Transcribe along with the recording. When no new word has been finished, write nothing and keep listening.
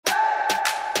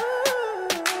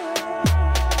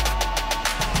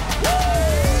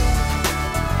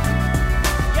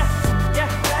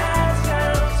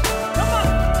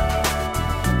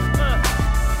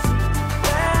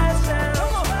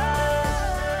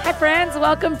friends.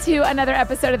 Welcome to another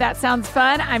episode of That Sounds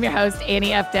Fun. I'm your host,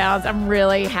 Annie F. Downs. I'm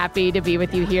really happy to be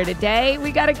with you here today.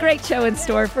 We got a great show in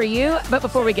store for you. But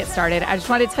before we get started, I just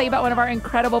wanted to tell you about one of our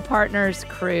incredible partners,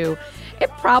 Cru. It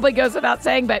probably goes without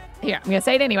saying, but here, I'm going to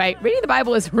say it anyway. Reading the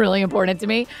Bible is really important to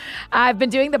me. I've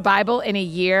been doing the Bible in a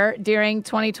year during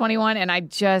 2021, and I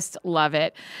just love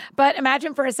it. But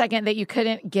imagine for a second that you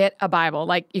couldn't get a Bible,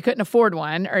 like you couldn't afford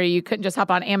one, or you couldn't just hop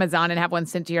on Amazon and have one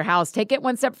sent to your house. Take it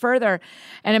one step further,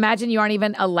 and imagine you aren't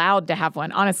even allowed to have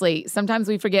one. Honestly, sometimes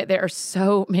we forget there are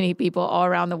so many people all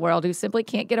around the world who simply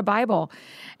can't get a Bible.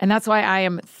 And that's why I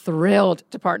am thrilled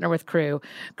to partner with Cru.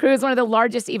 Cru is one of the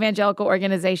largest evangelical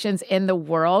organizations in the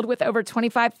world with over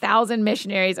 25,000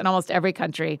 missionaries in almost every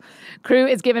country. Cru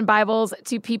is giving Bibles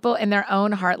to people in their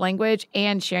own heart language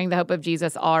and sharing the hope of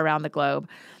Jesus all around the globe.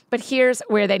 But here's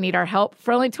where they need our help.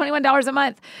 For only $21 a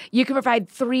month, you can provide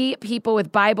 3 people with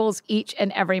Bibles each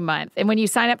and every month. And when you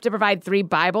sign up to provide 3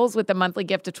 Bibles with a monthly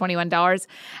gift of $21,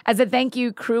 as a thank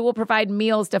you, Cru will provide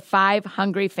meals to 5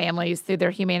 hungry families through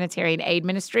their humanitarian aid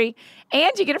ministry.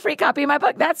 And you get a free copy of my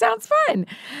book. That sounds fun.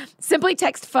 Simply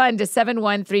text FUN to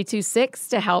 71326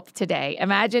 to help today.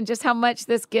 Imagine just how much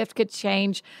this gift could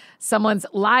change someone's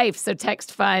life. So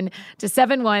text FUN to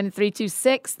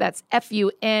 71326. That's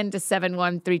FUN to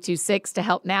 71326 to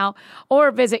help now,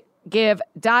 or visit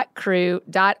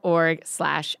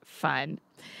give.cru.org/fun.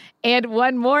 And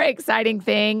one more exciting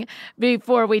thing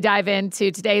before we dive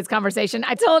into today's conversation.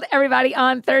 I told everybody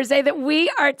on Thursday that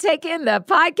we are taking the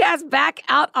podcast back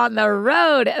out on the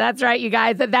road. That's right, you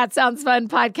guys. That Sounds Fun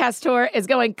podcast tour is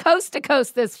going coast to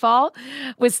coast this fall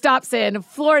with stops in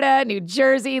Florida, New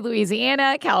Jersey,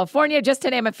 Louisiana, California, just to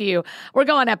name a few. We're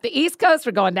going up the East Coast.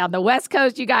 We're going down the West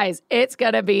Coast. You guys, it's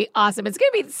going to be awesome. It's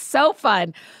going to be so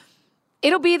fun.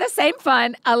 It'll be the same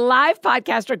fun, a live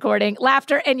podcast recording,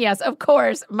 laughter, and yes, of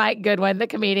course, Mike Goodwin, the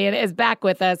comedian, is back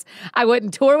with us. I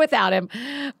wouldn't tour without him.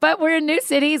 But we're in new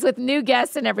cities with new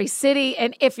guests in every city.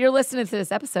 And if you're listening to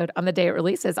this episode on the day it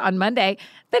releases on Monday,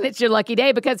 then it's your lucky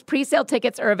day because pre-sale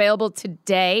tickets are available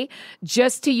today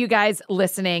just to you guys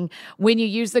listening when you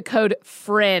use the code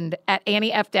FRIEND at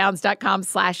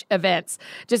anniefdowns.com/events.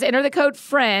 Just enter the code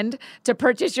FRIEND to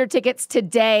purchase your tickets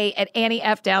today at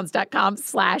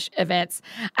anniefdowns.com/events.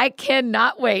 I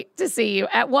cannot wait to see you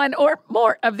at one or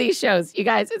more of these shows. You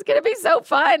guys, it's going to be so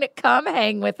fun. Come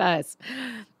hang with us.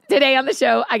 Today on the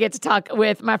show, I get to talk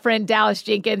with my friend Dallas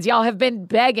Jenkins. Y'all have been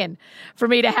begging for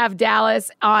me to have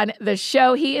Dallas on the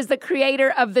show. He is the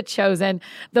creator of The Chosen,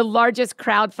 the largest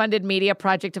crowdfunded media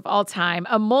project of all time,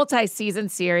 a multi-season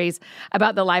series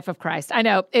about the life of Christ. I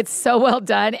know, it's so well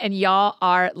done, and y'all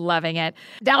are loving it.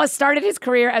 Dallas started his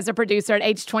career as a producer at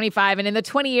age 25, and in the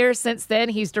 20 years since then,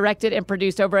 he's directed and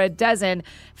produced over a dozen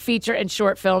feature and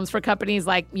short films for companies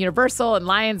like Universal and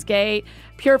Lionsgate,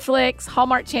 PureFlix,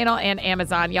 Hallmark Channel, and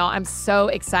Amazon. Y'all, I'm so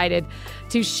excited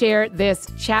to share this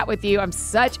chat with you. I'm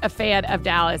such a fan of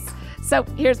Dallas. So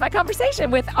here's my conversation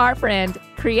with our friend,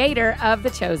 creator of The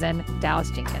Chosen,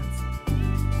 Dallas Jenkins.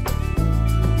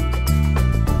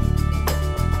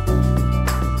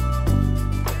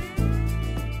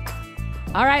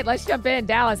 All right, let's jump in.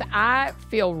 Dallas, I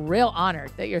feel real honored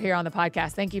that you're here on the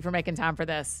podcast. Thank you for making time for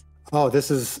this. Oh,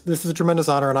 this is a tremendous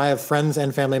honor, and I have friends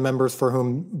and family members for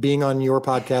whom being on your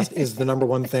podcast is the number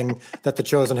one thing that The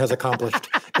Chosen has accomplished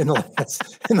in the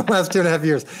last 2.5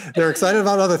 years. They're excited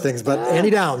about other things, but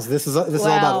Annie Downs, this is all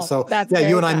about it. So yeah,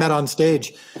 you and I met on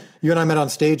stage. You and I met on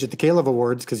stage at the Caleb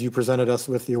Awards because you presented us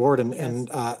with the award, and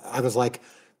I was like,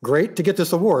 great to get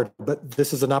this award, but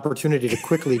this is an opportunity to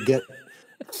quickly get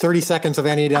 30 seconds of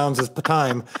Annie Downs'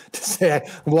 time to say,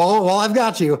 while I've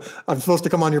got you, I'm supposed to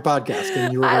come on your podcast.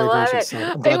 And you were very gracious. So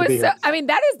I'm glad to be here. I mean,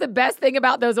 that is the best thing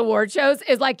about those award shows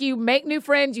is like you make new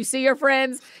friends, you see your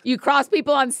friends, you cross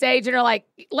people on stage and are like,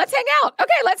 let's hang out.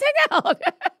 Okay, let's hang out.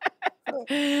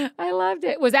 I loved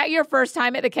it. Was that your first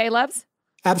time at the Caleb's?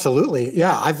 Absolutely.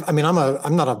 Yeah. I'm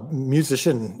not a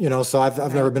musician, so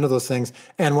I've never been to those things.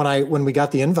 And when we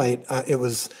got the invite, it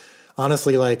was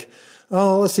honestly like,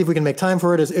 oh, let's see if we can make time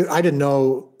for it. I didn't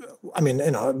know. I mean,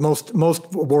 most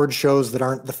award shows that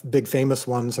aren't the big famous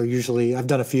ones are usually, I've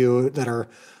done a few that are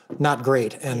not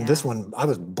great. And this one, I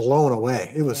was blown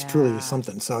away. It was truly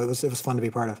something. So it was fun to be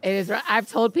part of. It is. I've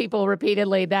told people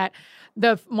repeatedly that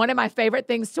one of my favorite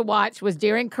things to watch was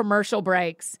during commercial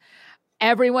breaks.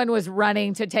 Everyone was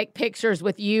running to take pictures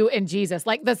with you and Jesus,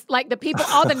 like the people,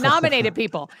 all the nominated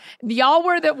people. Y'all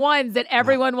were the ones that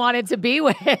everyone wanted to be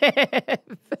with.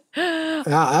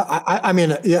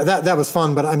 That was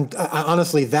fun. But I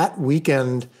honestly, that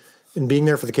weekend and being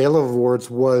there for the Caleb Awards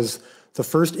was the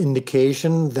first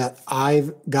indication that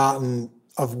I've gotten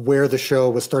of where the show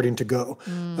was starting to go,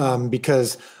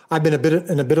 because I've been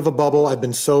in a bit of a bubble. I've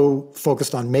been so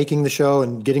focused on making the show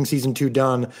and getting season 2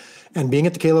 done, and being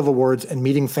at the Caleb Awards and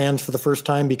meeting fans for the first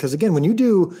time. Because again, when you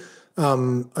do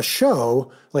a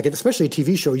show, like especially a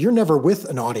TV show, you're never with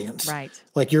an audience. Right.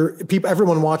 Like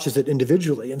everyone watches it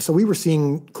individually. And so we were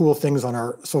seeing cool things on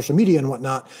our social media and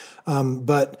whatnot,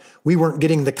 but we weren't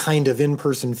getting the kind of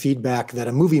in-person feedback that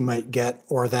a movie might get,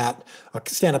 or that a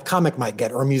stand-up comic might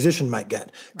get, or a musician might get.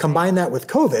 Right. Combine that with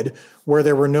COVID, where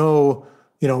there were no,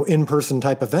 in-person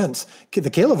type events. The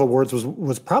Caleb Awards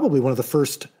was probably one of the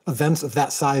first events of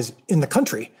that size in the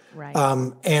country. Right.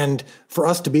 And for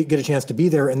us to get a chance to be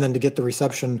there, and then to get the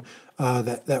reception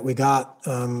that we got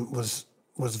was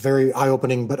very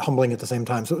eye-opening but humbling at the same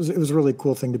time. So it was a really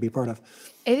cool thing to be part of.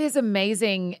 It is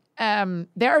amazing.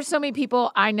 There are so many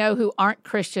people I know who aren't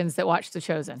Christians that watch The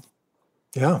Chosen.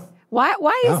 Yeah.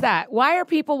 Why is that? Why are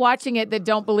people watching it that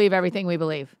don't believe everything we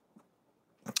believe?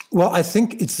 Well, I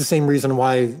think it's the same reason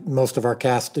why most of our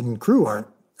cast and crew aren't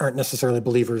necessarily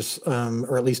believers,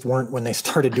 or at least weren't when they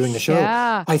started doing the show.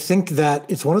 Yeah. I think that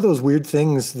it's one of those weird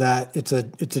things that it's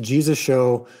a Jesus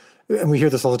show, and we hear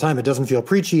this all the time. It doesn't feel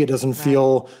preachy. It doesn't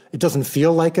feel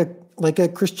like a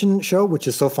Christian show, which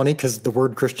is so funny because the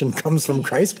word Christian comes from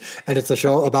Christ, and it's a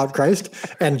show about Christ,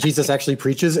 and Jesus actually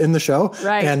preaches in the show.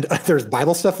 Right. And there's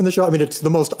Bible stuff in the show. I mean, it's the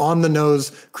most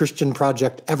on-the-nose Christian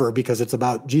project ever because it's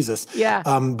about Jesus. Yeah.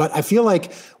 But I feel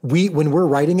like when we're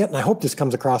writing it, and I hope this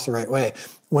comes across the right way,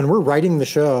 when we're writing the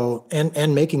show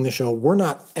and making the show, we're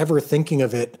not ever thinking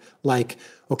of it like,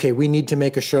 okay, we need to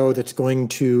make a show that's going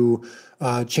to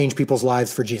change people's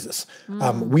lives for Jesus.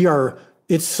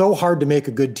 It's so hard to make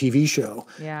a good TV show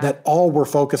that all we're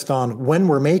focused on when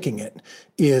we're making it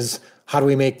is, how do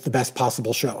we make the best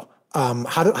possible show?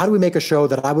 How do we make a show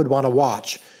that I would want to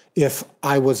watch if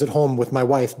I was at home with my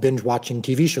wife binge watching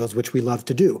TV shows, which we love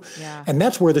to do. Yeah. And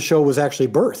that's where the show was actually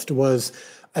birthed. Was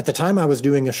at the time I was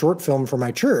doing a short film for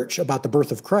my church about the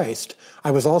birth of Christ,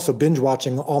 I was also binge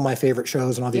watching all my favorite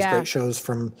shows and all these great shows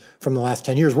from the last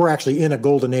 10 years. We're actually in a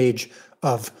golden age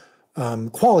of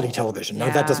quality television. Now,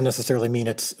 that doesn't necessarily mean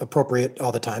it's appropriate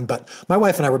all the time, but my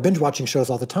wife and I were binge watching shows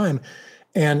all the time.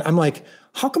 And I'm like,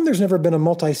 how come there's never been a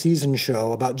multi-season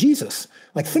show about Jesus?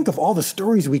 Like, think of all the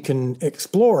stories we can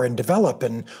explore and develop,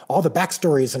 and all the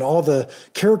backstories and all the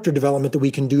character development that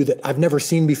we can do that I've never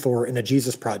seen before in a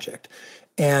Jesus project.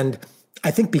 And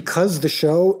I think because the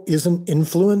show isn't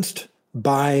influenced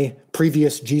by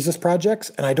previous Jesus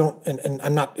projects, and and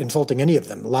I'm not insulting any of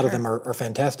them. A lot of them are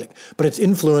fantastic, but it's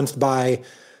influenced by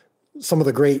some of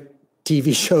the great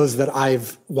TV shows that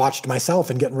I've watched myself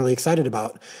and getting really excited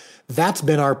about. That's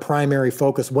been our primary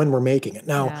focus when we're making it.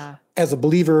 Now, as a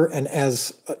believer and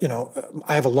as,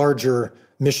 I have a larger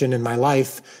mission in my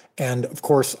life. And of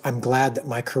course, I'm glad that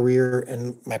my career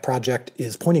and my project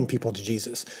is pointing people to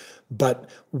Jesus. But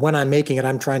when I'm making it,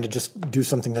 I'm trying to just do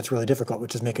something that's really difficult,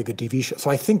 which is make a good TV show. So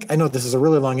I know this is a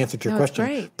really long answer to your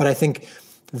question, but I think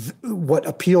what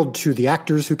appealed to the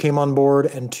actors who came on board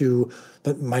and to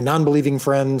my non-believing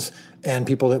friends and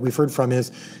people that we've heard from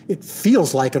is it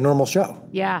feels like a normal show.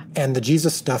 Yeah. And the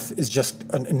Jesus stuff is just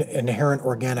an inherent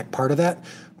organic part of that,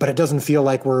 but it doesn't feel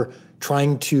like we're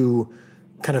trying to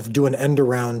kind of do an end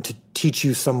around to teach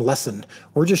you some lesson.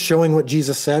 We're just showing what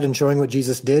Jesus said and showing what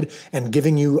Jesus did and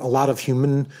giving you a lot of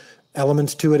human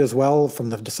elements to it as well, from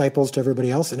the disciples to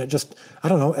everybody else. And it just, I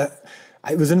don't know,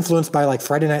 it was influenced by like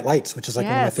Friday Night Lights, which is like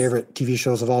one of my favorite TV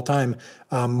shows of all time,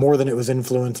 more than it was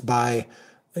influenced by,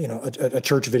 a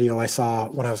church video I saw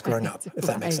when I was growing up, if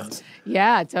that makes sense.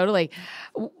 Yeah, totally.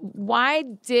 Why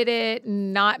did it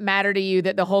not matter to you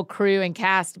that the whole crew and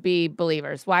cast be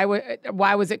believers? Why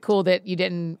was it cool that you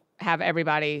didn't have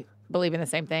everybody believe in the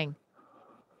same thing?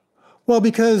 Well,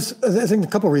 because I think a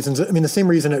couple of reasons. I mean, the same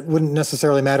reason it wouldn't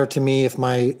necessarily matter to me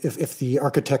if the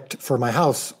architect for my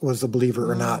house was a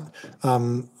believer or not.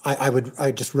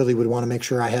 I just really would want to make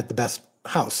sure I had the best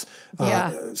house,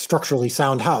 structurally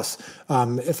sound house.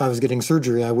 If I was getting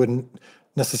surgery, I wouldn't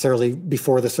necessarily,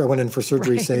 before I went in for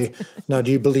surgery, say, "Now,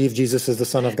 do you believe Jesus is the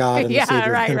Son of God and the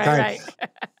Savior?" Right.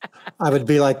 I would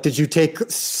be like, "Did you take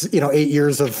 8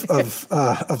 years of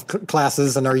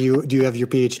classes, and do you have your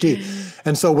PhD?"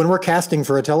 And so when we're casting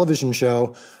for a television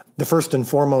show, the first and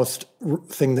foremost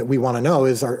thing that we want to know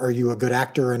is, are you a good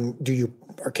actor, and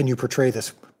can you portray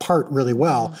this part really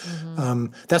well? Mm-hmm.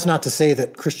 That's not to say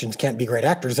that Christians can't be great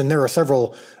actors, and there are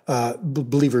several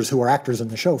believers who are actors in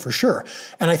the show for sure.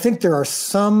 And I think there are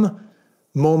some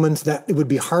moments that it would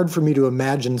be hard for me to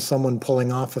imagine someone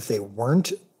pulling off if they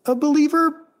weren't a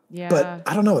believer. Yeah. But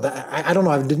I don't know. I don't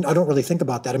know. I don't really think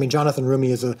about that. I mean, Jonathan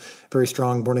Rumi is a very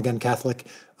strong born-again Catholic.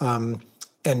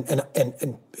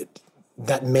 and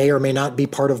that may or may not be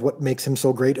part of what makes him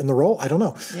so great in the role. I don't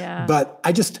know. Yeah. But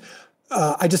I just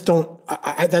don't,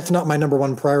 that's not my number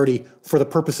one priority for the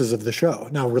purposes of the show.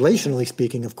 Now, relationally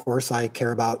speaking, of course, I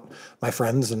care about my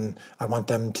friends and I want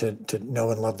them to know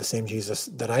and love the same Jesus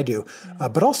that I do.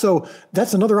 But also,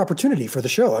 that's another opportunity for the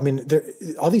show. I mean,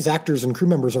 all these actors and crew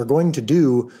members are going to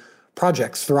do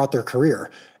projects throughout their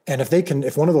career. And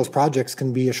if one of those projects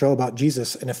can be a show about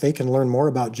Jesus, and if they can learn more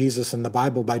about Jesus and the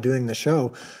Bible by doing the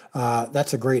show,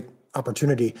 that's a great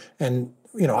opportunity. And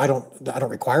I don't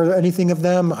require anything of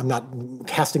them. I'm not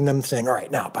casting them saying, all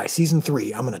right, now by season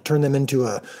 3, I'm going to turn them into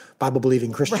a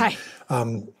Bible-believing Christian. Right.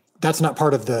 That's not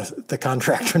part of the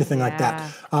contract or anything like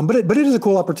that. But it is a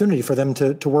cool opportunity for them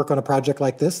to work on a project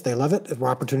like this. They love it. It's an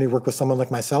opportunity to work with someone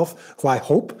like myself, who I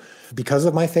hope, because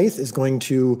of my faith, is going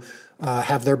to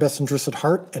have their best interests at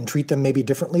heart and treat them maybe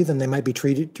differently than they might be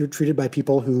treated by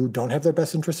people who don't have their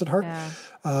best interests at heart.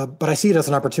 Yeah. But I see it as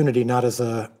an opportunity, not as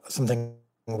something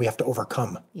we have to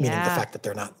overcome, meaning the fact that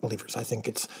they're not believers. I think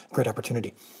it's a great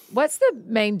opportunity. What's the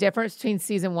main difference between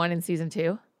season 1 and season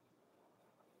 2?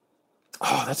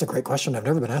 Oh, that's a great question. I've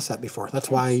never been asked that before. That's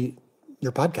why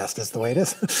your podcast is the way it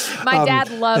is. My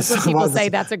dad loves when people say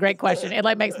that's a great question.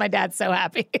 It makes my dad so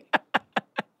happy.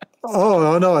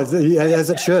 Oh, no, as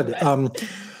it should.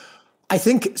 I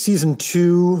think season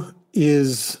 2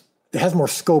 has more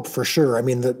scope for sure. I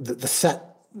mean, the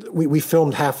set, we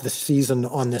filmed half the season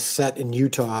on this set in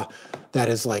Utah that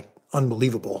is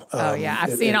unbelievable.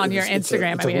 I've seen it on your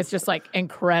Instagram. It's just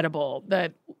incredible.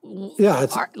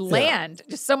 Land,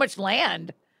 just so much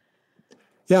land.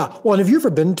 Yeah. Well, and have you ever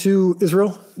been to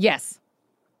Israel? Yes.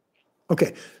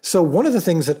 Okay. So one of the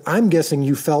things that I'm guessing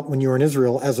you felt when you were in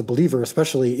Israel as a believer,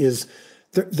 especially, is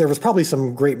there was probably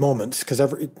some great moments, because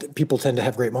people tend to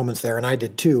have great moments there, and I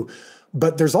did too.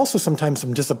 But there's also sometimes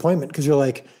some disappointment, because you're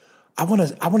like, I want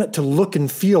it to look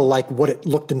and feel like what it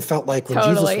looked and felt like when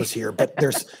Jesus was here. But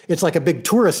it's like a big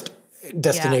tourist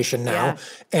destination now,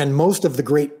 and most of the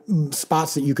great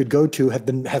spots that you could go to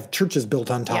have churches built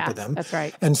on top of them. That's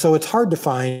right. And so it's hard to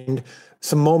find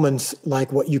some moments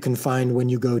like what you can find when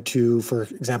you go to, for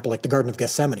example, like the Garden of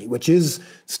Gethsemane, which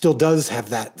still does have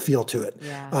that feel to it.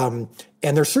 Yeah.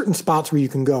 And there's certain spots where you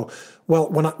can go. Well,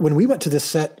 when we went to this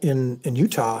set in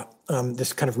Utah,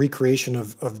 this kind of recreation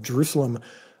of Jerusalem,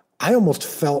 I almost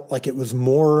felt like it was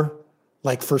more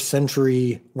like first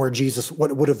century, where Jesus,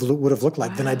 what would have looked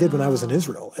like, than I did when I was in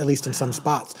Israel, at least in some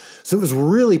spots. So it was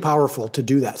really powerful to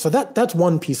do that. So that's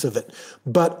one piece of it.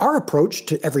 But our approach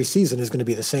to every season is going to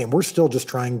be the same. We're still just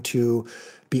trying to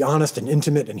be honest and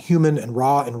intimate and human and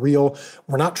raw and real.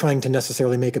 We're not trying to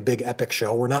necessarily make a big epic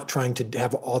show. We're not trying to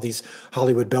have all these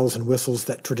Hollywood bells and whistles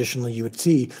that traditionally you would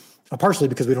see, partially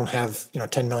because we don't have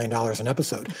 $10 million an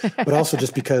episode, but also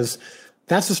just because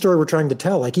that's the story we're trying to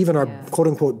tell. Even our quote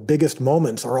unquote biggest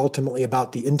moments are ultimately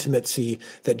about the intimacy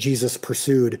that Jesus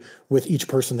pursued with each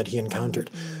person that he encountered.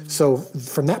 Mm-hmm. So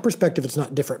from that perspective, it's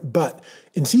not different. But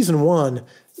in season 1,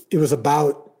 it was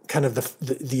about kind of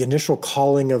the initial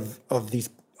calling of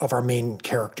our main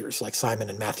characters, like Simon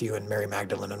and Matthew and Mary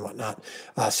Magdalene and whatnot.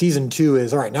 Season 2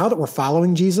 is, all right, now that we're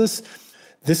following Jesus,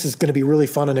 this is going to be really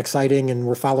fun and exciting, and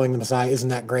we're following the Messiah. Isn't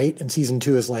that great? And season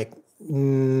 2 is like,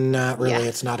 not really. Yeah.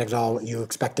 It's not at all what you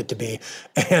expect it to be.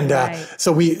 And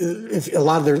so a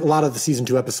lot of the season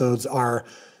 2 episodes are,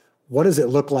 what does it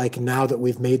look like now that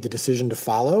we've made the decision to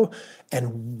follow,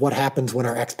 and what happens when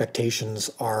our expectations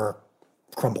are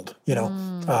crumbled?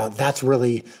 That's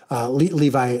really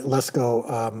Levi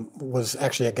Lesko was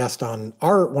actually a guest on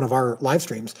one of our live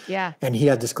streams. Yeah, and he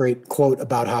had this great quote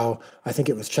about how, I think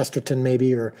it was Chesterton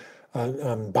maybe, or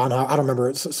Bonhoeffer, I don't remember,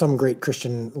 it's some great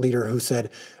Christian leader who said,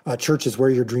 church is where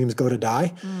your dreams go to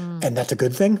die. And that's a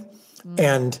good thing.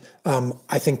 And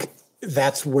I think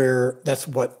that's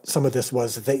what some of this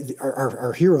was.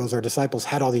 Our heroes, our disciples,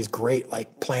 had all these great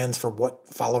plans for what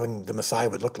following the Messiah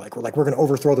would look like. We're going to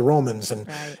overthrow the Romans, and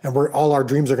all our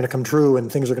dreams are going to come true,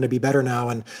 and things are going to be better now.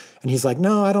 And he's like,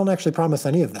 no, I don't actually promise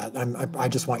any of that. I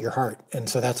just want your heart. And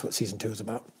so that's what season 2 is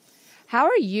about. How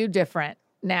are you different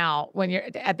now when you're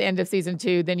at the end of season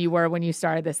 2 than you were when you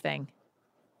started this thing?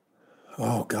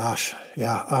 Oh gosh.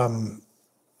 Yeah. I'm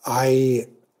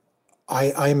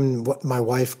what my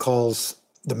wife calls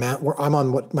I'm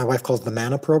on what my wife calls the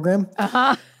manna program.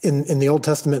 Uh-huh. In the Old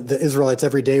Testament, the Israelites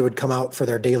every day would come out for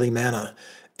their daily manna,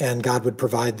 and God would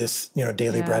provide this,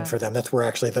 daily bread for them. That's where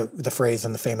actually the phrase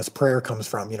and the famous prayer comes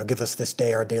from, give us this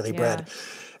day our daily bread.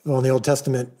 Well, in the Old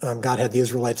Testament, God had the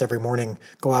Israelites every morning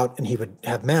go out, and he would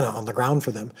have manna on the ground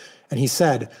for them. And he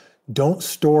said, don't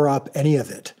store up any of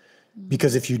it,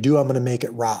 because if you do, I'm going to make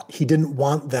it rot. He didn't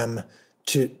want them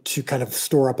to kind of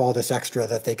store up all this extra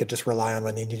that they could just rely on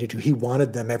when they needed to. He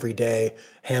wanted them every day,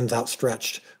 hands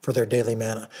outstretched for their daily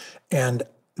manna. And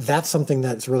that's something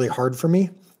that's really hard for me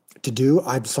to do.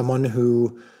 I'm someone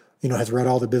who, has read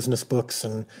all the business books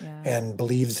and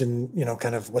believes in,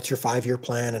 kind of what's your 5-year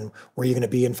plan and where you're going to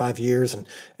be in 5 years.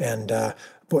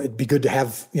 Boy, it'd be good to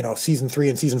have, season 3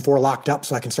 and season 4 locked up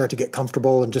so I can start to get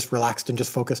comfortable and just relaxed and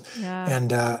just focus. Yeah.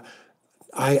 And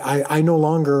I no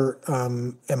longer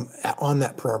am on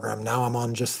that program. Now I'm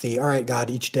on just all right,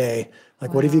 God, each day,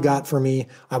 like, what have you got for me?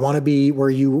 I want to be where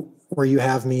you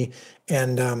have me.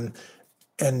 And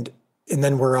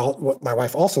then what my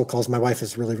wife also calls, my wife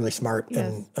is really, really smart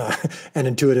and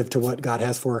intuitive to what God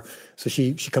has for her. So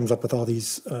she comes up with all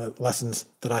these lessons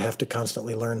that I have to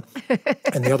constantly learn.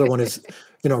 And the other one is,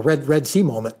 Red Sea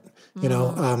moment,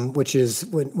 which is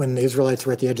when the Israelites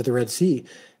were at the edge of the Red Sea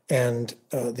and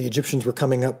the Egyptians were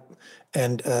coming up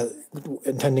and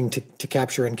intending to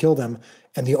capture and kill them.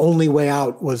 And the only way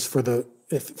out was through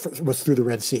the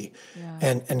Red Sea,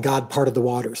 and God parted the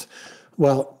waters.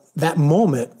 Well, that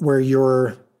moment where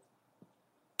you're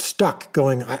stuck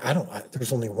going,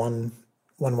 there's only one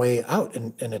way out,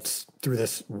 and it's through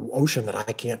this ocean that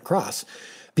I can't cross.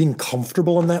 Being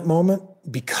comfortable in that moment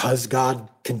because God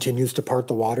continues to part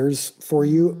the waters for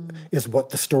you is what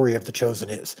the story of The Chosen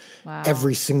is. Wow.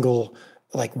 Every single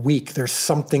week, there's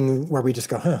something where we just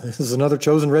go, this is another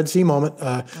Chosen Red Sea moment.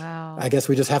 Wow. I guess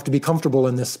we just have to be comfortable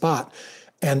in this spot.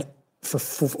 And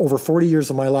for over 40 years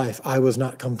of my life, I was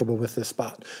not comfortable with this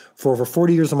spot. For over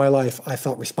 40 years of my life, I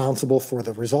felt responsible for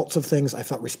the results of things. I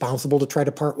felt responsible to try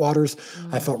to part waters.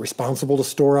 I felt responsible to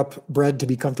store up bread to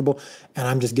be comfortable. And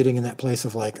I'm just getting in that place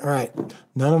of all right,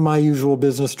 none of my usual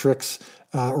business tricks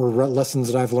or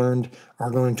lessons that I've learned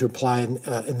are going to apply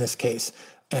in this case.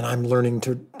 And I'm learning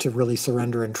to really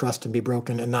surrender and trust and be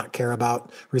broken and not care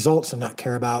about results and not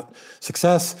care about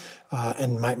success.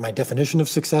 And my definition of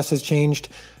success has changed.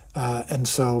 And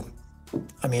so,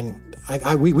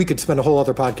 we could spend a whole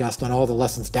other podcast on all the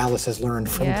lessons Dallas has learned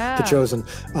from The Chosen.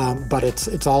 But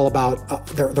it's all about,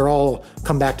 they're all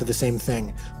come back to the same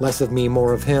thing. Less of me,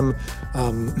 more of him,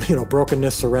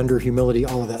 brokenness, surrender, humility,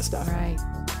 all of that stuff. Right.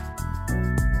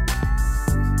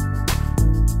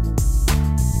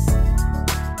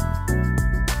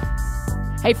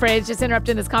 Hey friends, just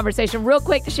interrupting this conversation real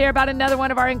quick to share about another one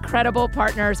of our incredible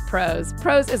partners, Prose.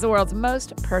 Prose is the world's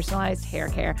most personalized hair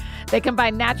care. They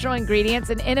combine natural ingredients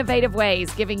in innovative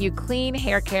ways, giving you clean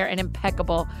hair care and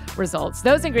impeccable results.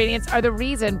 Those ingredients are the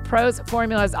reason Prose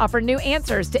formulas offer new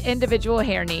answers to individual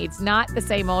hair needs, not the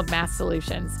same old mass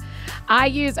solutions. I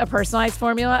use a personalized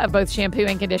formula of both shampoo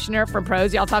and conditioner from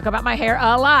Prose. Y'all talk about my hair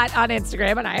a lot on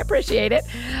Instagram, and I appreciate it.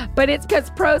 But it's because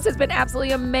Prose has been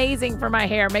absolutely amazing for my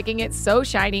hair, making it so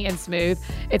shiny and smooth.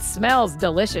 It smells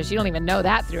delicious. You don't even know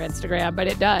that through Instagram, but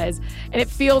it does. And it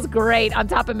feels great on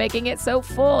top of making it so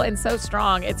full and so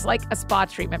strong. It's like a spa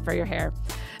treatment for your hair.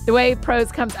 The way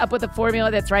Prose comes up with a formula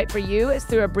that's right for you is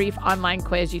through a brief online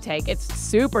quiz you take. It's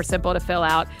super simple to fill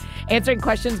out, answering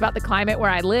questions about the climate where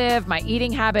I live, my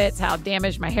eating habits, how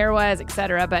damaged my hair was,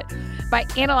 etc. But by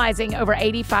analyzing over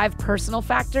 85 personal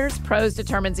factors, Prose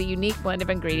determines a unique blend of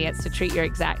ingredients to treat your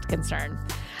exact concern.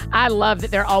 I love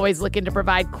that they're always looking to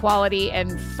provide quality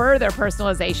and further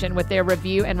personalization with their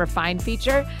review and refine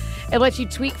feature. It lets you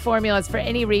tweak formulas for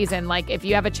any reason, like if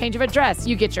you have a change of address,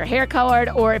 you get your hair colored,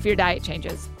 or if your diet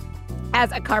changes.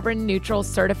 As a carbon neutral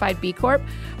certified B Corp,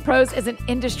 Prose is an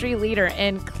industry leader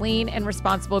in clean and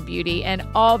responsible beauty, and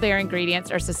all their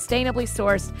ingredients are sustainably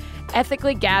sourced,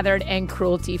 ethically gathered, and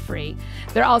cruelty-free.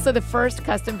 They're also the first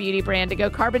custom beauty brand to go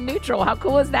carbon neutral. How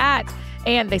cool is that?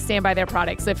 And they stand by their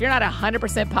products. So if you're not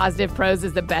 100% positive Prose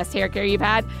is the best hair care you've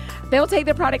had, they'll take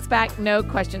their products back, no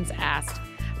questions asked.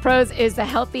 Prose is the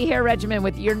healthy hair regimen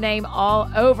with your name all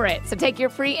over it. So take your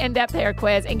free in-depth hair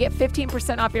quiz and get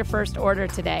 15% off your first order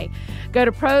today. Go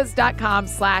to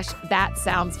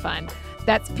prose.com/thatsoundsfun.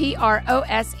 That's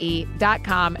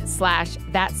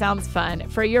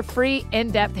prose.com/thatsoundsfun for your free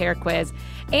in-depth hair quiz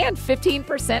and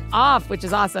 15% off, which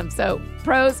is awesome. So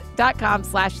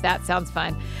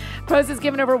prose.com/thatsoundsfun. Prose has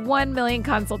given over 1 million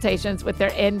consultations with their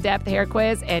in-depth hair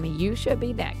quiz, and you should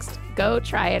be next. Go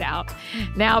try it out.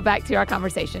 Now back to our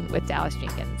conversation with Dallas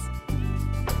Jenkins.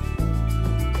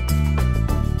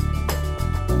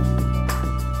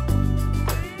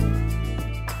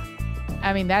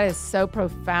 I mean, that is so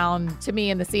profound to me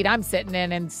in the seat I'm sitting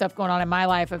in and stuff going on in my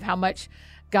life of how much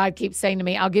God keeps saying to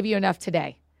me, I'll give you enough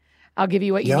today. I'll give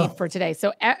you what you need for today.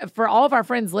 So for all of our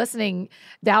friends listening,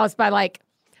 Dallas, by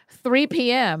 3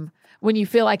 p.m., when you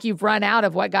feel like you've run out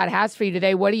of what God has for you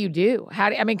today, what do you do?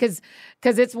 Because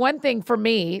it's one thing for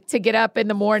me to get up in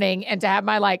the morning and to have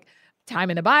my time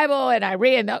in the Bible and I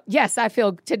read, and yes, I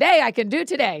feel today I can do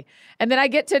today. And then I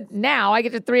get to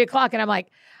 3:00 and I'm like,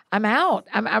 I'm out.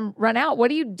 I'm run out. What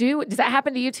do you do? Does that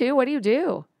happen to you too? What do you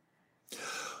do?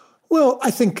 Well,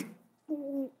 I think,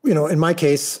 in my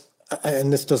case,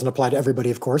 and this doesn't apply to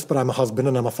everybody, of course, but I'm a husband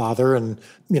and I'm a father. And,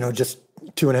 just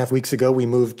 2.5 weeks ago, we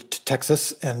moved to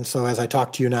Texas. And so as I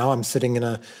talk to you now, I'm sitting in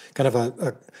a kind of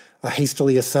a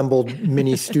hastily assembled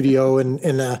mini studio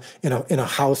in a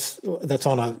house that's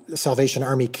on a Salvation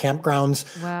Army campgrounds,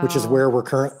 Wow. which is where we're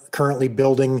currently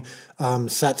building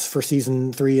sets for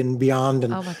season 3 and beyond.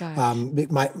 And oh my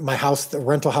gosh. my house, the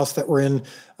rental house that we're in,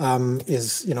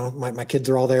 is my kids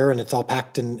are all there and it's all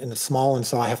packed and it's small, and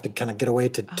so I have to kind of get away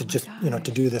to just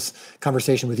to do this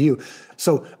conversation with you.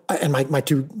 So and my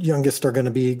 2 youngest are going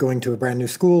to be going to a brand new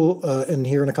school in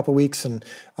here in a couple of weeks, and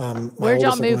where'd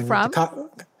y'all move from?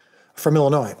 From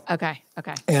Illinois. Okay.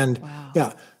 And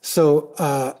wow. So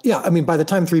I mean, by the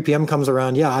time 3 p.m. comes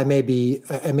around, I may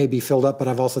be filled up, but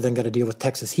I've also then got to deal with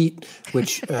Texas heat,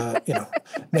 which that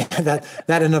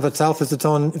in of itself is its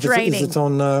own its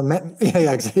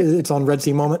own Red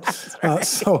Sea moment.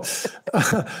 So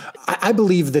I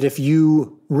believe that if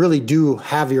you really do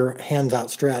have your hands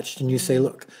outstretched and you say,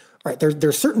 look, all right,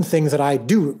 there's certain things that I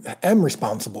am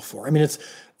responsible for. I mean,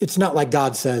 it's not like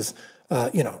God says,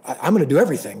 I'm going to do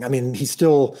everything. I mean, he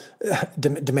still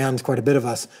demands quite a bit of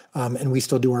us, and we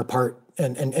still do our part.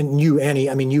 And you, Annie,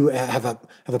 I mean, you have a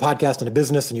podcast and a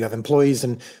business, and you have employees,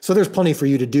 and so there's plenty for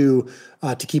you to do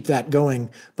to keep that going.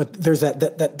 But there's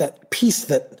that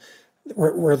piece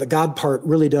where the God part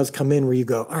really does come in, where you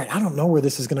go, all right, I don't know where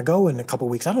this is going to go in a couple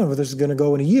of weeks. I don't know where this is going to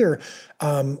go in a year.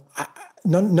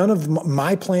 None of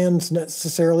my plans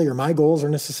necessarily, or my goals, are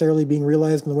necessarily being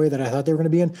realized in the way that I thought they were going to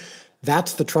be in.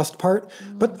 That's the trust part.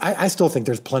 But I still think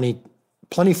there's plenty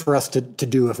for us to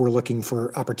do if we're looking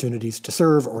for opportunities to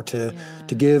serve or to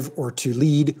give or to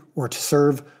lead or to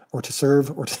serve or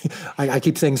to I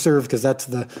keep saying serve because that's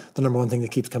the number one thing that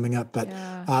keeps coming up. But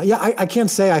I can't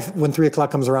say when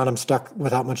 3:00 comes around, I'm stuck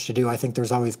without much to do. I think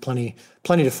there's always plenty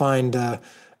to find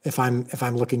if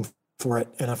I'm looking for it,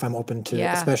 and if I'm open to,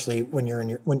 especially when you're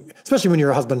especially when you're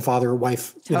a husband, father,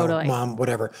 wife, mom,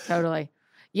 whatever. Totally.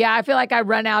 Yeah, I feel like I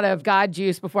run out of God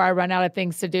juice before I run out of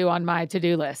things to do on my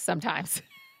to-do list sometimes.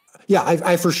 Yeah,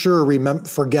 I for sure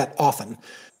forget often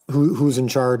who's in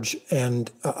charge and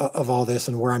of all this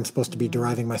and where I'm supposed to be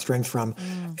deriving my strength from.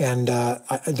 And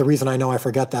the reason I know I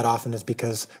forget that often is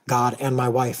because God and my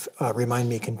wife remind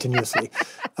me continuously.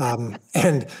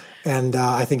 And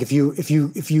I think if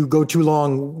you go too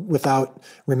long without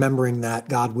remembering that,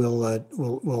 God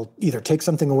will either take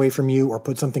something away from you or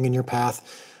put something in your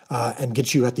path and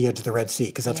get you at the edge of the Red Sea,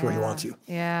 because that's where he wants you.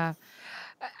 Yeah.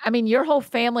 I mean, your whole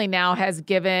family now has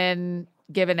given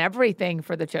everything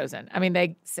for The Chosen. I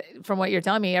mean, from what you're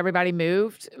telling me, everybody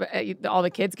moved, all the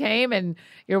kids came, and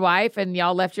your wife, and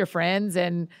y'all left your friends.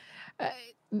 And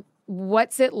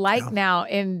what's it like now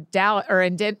in Dallas or I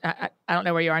don't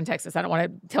know where you are in Texas. I don't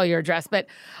want to tell your address, but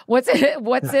what's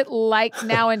it like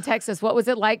now in Texas? What was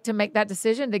it like to make that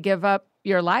decision to give up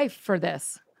your life for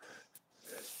this?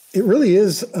 It really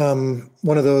is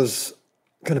one of those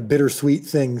kind of bittersweet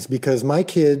things, because my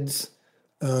kids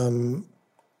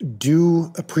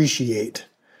do appreciate,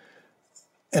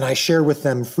 and I share with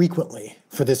them frequently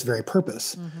for this very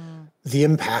purpose, the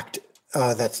impact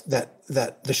that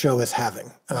the show is having.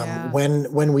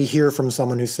 When we hear from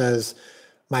someone who says,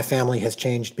 my family has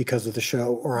changed because of the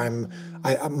show, or I'm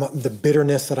the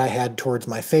bitterness that I had towards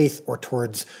my faith or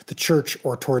towards the church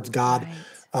or towards God,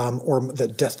 or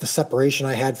the separation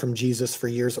I had from Jesus for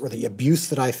years, or the abuse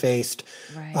that I faced,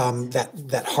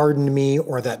 that hardened me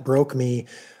or that broke me,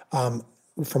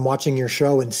 from watching your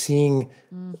show and seeing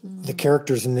the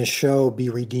characters in this show be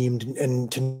redeemed, and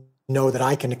to know that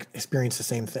I can experience the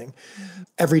same thing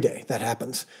every day. That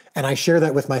happens. And I share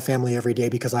that with my family every day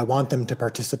because I want them to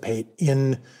participate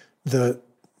in the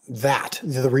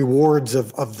rewards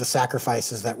of the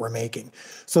sacrifices that we're making.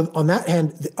 So on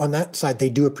that side, they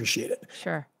do appreciate it.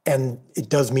 Sure. And it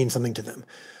does mean something to them.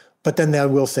 But then they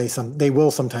will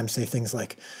sometimes say things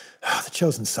like, The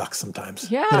Chosen sucks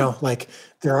sometimes. Yeah. Like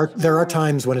there are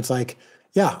times when it's like,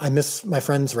 I miss my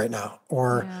friends right now,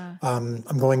 or I'm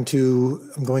going to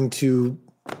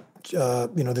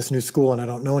this new school and I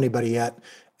don't know anybody yet,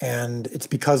 and it's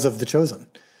because of The Chosen.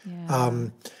 Yeah.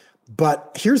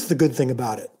 But here's the good thing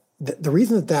about it. The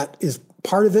reason that is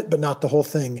part of it, but not the whole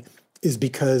thing, is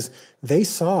because they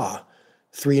saw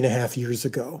 3.5 years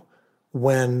ago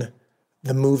when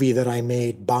the movie that I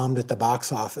made bombed at the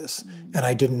box office, and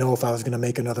I didn't know if I was going to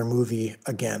make another movie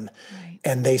again. Right.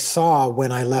 And they saw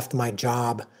when I left my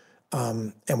job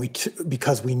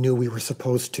Because we knew we were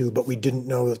supposed to, but we didn't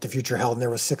know that the future held. And there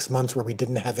was 6 months where we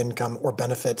didn't have income or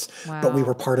benefits, but we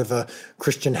were part of a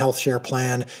Christian health share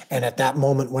plan. And at that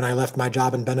moment, when I left my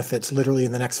job and benefits, literally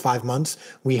in the next 5 months,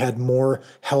 we had more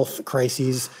health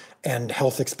crises and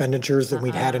health expenditures than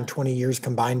we'd had in 20 years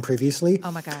combined previously.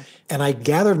 Oh my gosh. And I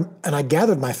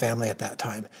gathered my family at that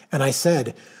time. And I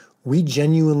said, we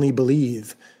genuinely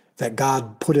believe that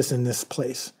God put us in this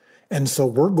place. And so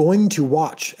we're going to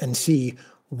watch and see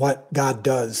what God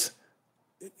does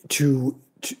to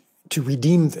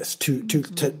redeem this,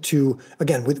 to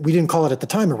again, we didn't call it at the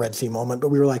time a Red Sea moment, but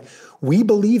we were like, we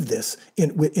believe this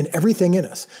in everything in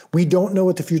us. We don't know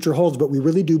what the future holds, but we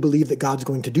really do believe that God's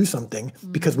going to do something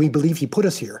because we believe he put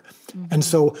us here. And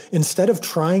so instead of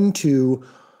trying to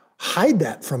hide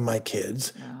that from my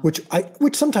kids, which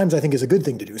sometimes I think is a good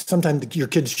thing to do. Sometimes your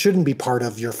kids shouldn't be part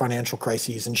of your financial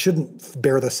crises and shouldn't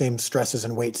bear the same stresses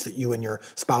and weights that you and your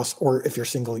spouse, or if you're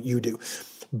single, you do.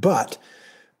 But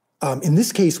in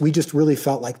this case, we just really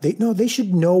felt like they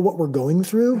should know what we're going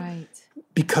through, right,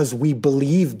 because we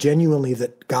believe genuinely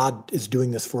that God is doing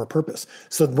this for a purpose.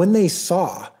 So when they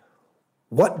saw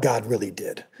what God really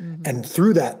did, and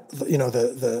through that,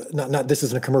 not this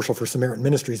isn't a commercial for Samaritan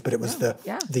Ministries, but it was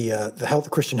the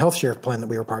Christian health share plan that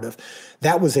we were part of.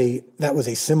 That was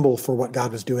a symbol for what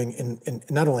God was doing in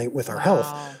not only with our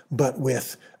health, but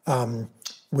with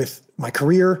my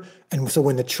career. And so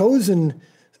when The Chosen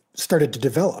started to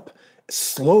develop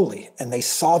slowly, and they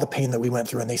saw the pain that we went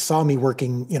through, and they saw me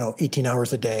working 18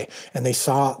 hours a day, and they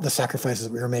saw the sacrifices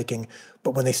that we were making.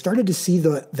 But when they started to see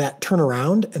that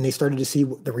turnaround, and they started to see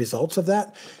the results of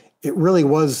that, it really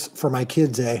was for my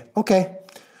kids okay,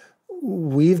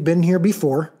 we've been here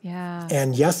before. Yeah.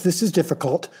 And yes, this is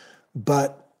difficult,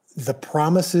 but the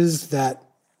promises that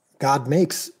God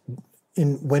makes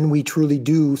when we truly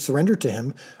do surrender to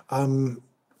him,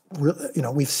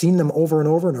 we've seen them over and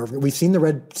over and over. We've seen the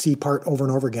Red Sea part over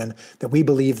and over again, that we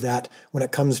believe that when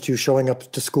it comes to showing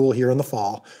up to school here in the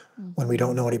fall, when we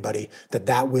don't know anybody,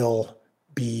 that will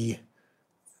be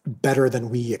better than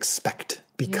we expect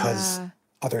because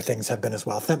other things have been as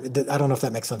well. I don't know if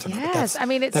that makes sense or not. Yes, I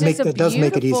mean, it's just a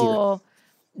beautiful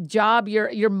job.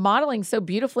 You're modeling so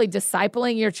beautifully,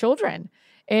 discipling your children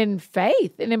in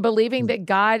faith and in believing that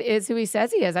God is who he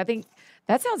says he is. I think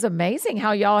that sounds amazing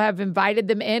how y'all have invited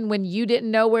them in when you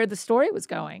didn't know where the story was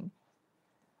going.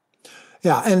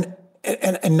 Yeah,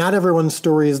 and not everyone's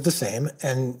story is the same,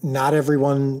 and not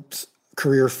everyone's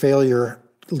career failure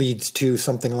leads to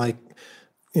something like,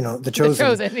 The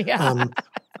Chosen. The Chosen, yeah.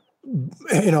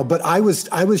 But I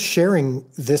was sharing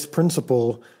this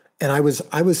principle, and I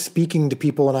was speaking to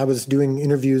people, and I was doing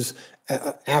interviews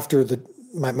after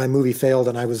my movie failed,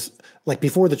 and I was like,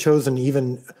 before The Chosen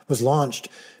even was launched,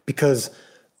 because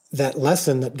that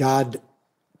lesson that God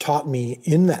taught me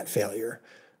in that failure,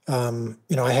 I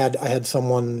had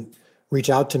someone reach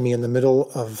out to me in the middle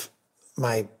of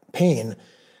my pain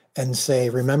and say,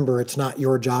 remember, it's not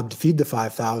your job to feed the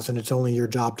 5,000. It's only your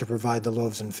job to provide the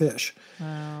loaves and fish.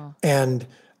 Wow. And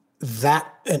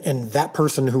that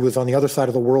person who was on the other side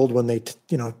of the world when they,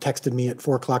 texted me at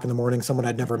 4 o'clock in the morning, someone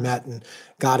I'd never met, and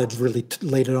God had really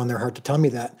laid it on their heart to tell me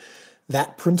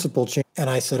that principle changed. And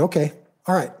I said, okay,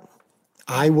 all right,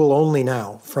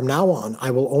 from now on,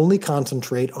 I will only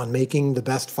concentrate on making the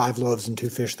best 5 loaves and 2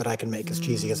 fish that I can make, as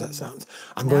cheesy as that sounds.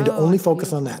 I'm going to only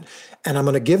focus on that. And I'm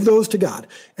going to give those to God.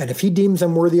 And if he deems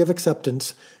them worthy of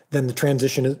acceptance, then the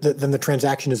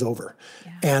transaction is over.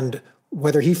 Yeah. And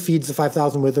whether he feeds the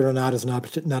 5,000 with it or not is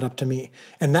not up to me.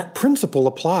 And that principle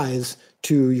applies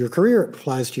to your career, it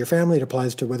applies to your family, it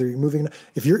applies to whether you're moving.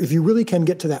 If you really can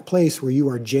get to that place where you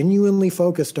are genuinely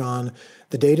focused on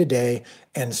the day-to-day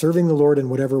and serving the Lord in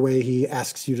whatever way he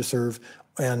asks you to serve,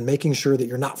 and making sure that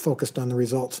you're not focused on the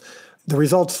results. The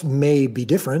results may be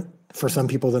different for some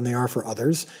people than they are for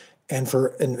others. And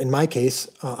in my case,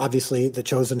 obviously, The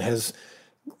Chosen has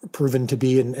proven to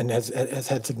be and has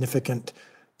had significant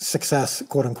success,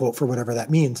 quote unquote, for whatever that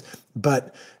means.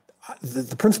 But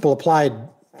the principle applied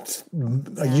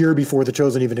a year before The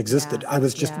Chosen even existed. I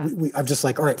was just, I'm just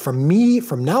like, all right, from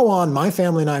now on, my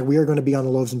family and I, we are going to be on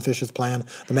the Loaves and Fishes plan,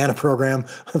 the manna program,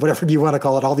 whatever you want to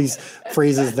call it, all these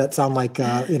phrases that sound like,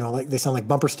 like they sound like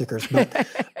bumper stickers.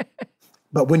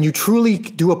 But when you truly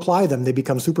do apply them, they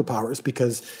become superpowers,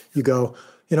 because you go,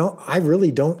 I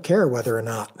really don't care whether or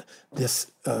not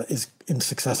this is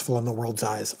successful in the world's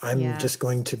eyes. I'm just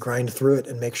going to grind through it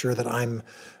and make sure that I'm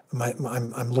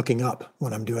looking up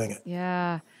when I'm doing it.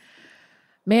 Yeah.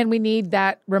 Man, we need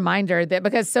that reminder, that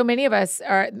because so many of us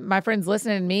my friends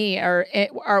listening to me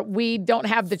we don't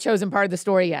have the chosen part of the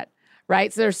story yet,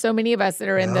 right? So there's so many of us that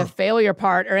are in the failure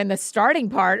part or in the starting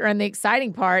part or in the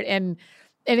exciting part. And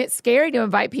it's scary to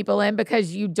invite people in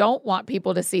because you don't want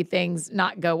people to see things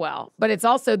not go well. But it's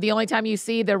also the only time you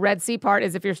see the Red Sea part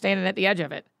is if you're standing at the edge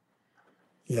of it.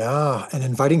 Yeah, and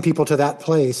inviting people to that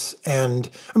place. And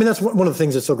I mean, that's one of the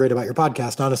things that's so great about your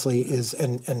podcast, honestly, is,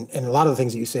 and a lot of the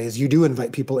things that you say is you do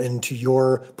invite people into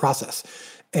your process.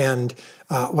 And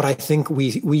what I think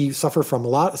we suffer from a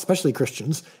lot, especially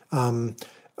Christians,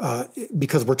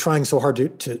 because we're trying so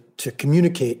hard to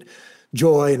communicate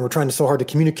joy, and we're trying so hard to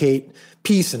communicate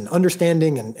peace and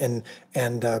understanding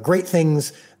and great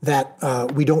things, that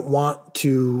we don't want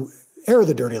to air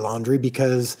the dirty laundry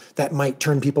because that might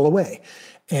turn people away.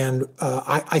 And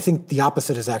I think the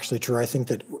opposite is actually true. I think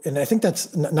that, and I think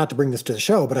that's not to bring this to the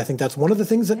show, but I think that's one of the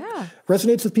things that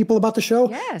resonates with people about the show.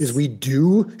 Is we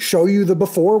do show you the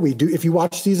before. We do, if you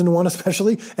watch season 1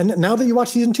 especially, and now that you watch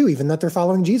season 2, even that they're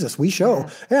following Jesus, we show,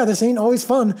 this ain't always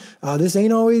fun. This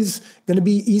ain't always going to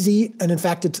be easy. And in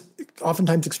fact, it's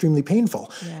oftentimes extremely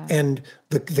painful. And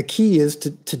the key is to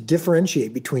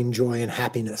differentiate between joy and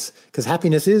happiness, because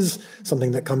happiness is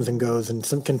something that comes and goes, and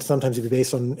can sometimes be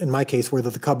based on, in my case, whether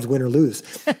the Cubs win or lose.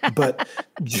 But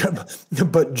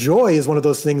joy is one of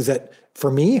those things that, for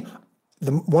me,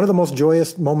 one of the most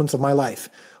joyous moments of my life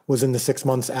was in the 6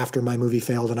 months after my movie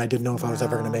failed and I didn't know if I was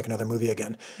ever going to make another movie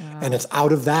again. And it's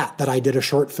out of that I did a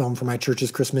short film for my church's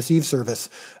Christmas Eve service,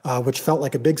 which felt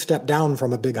like a big step down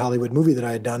from a big Hollywood movie that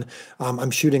I had done.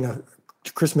 I'm shooting a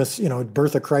Christmas,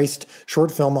 Birth of Christ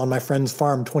short film on my friend's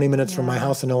farm, 20 minutes from my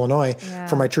house in Illinois,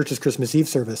 for my church's Christmas Eve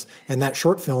service. And that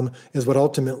short film is what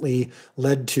ultimately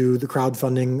led to the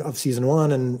crowdfunding of season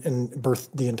 1 and birthed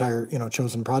the entire,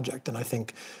 Chosen project. And I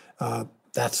think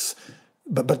that's,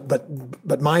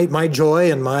 but my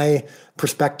joy and my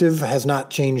perspective has not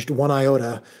changed one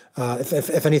iota.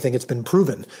 If anything, it's been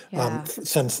proven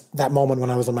since that moment when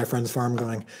I was on my friend's farm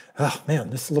going, oh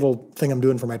man, this little thing I'm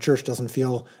doing for my church doesn't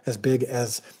feel as big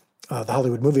as the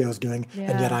Hollywood movie I was doing.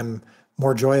 And yet I'm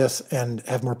more joyous and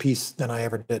have more peace than I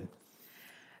ever did.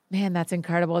 Man, that's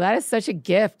incredible. That is such a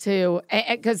gift too.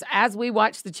 Because as we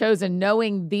watch The Chosen,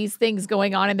 knowing these things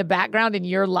going on in the background in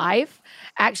your life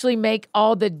actually make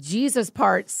all the Jesus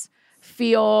parts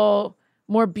feel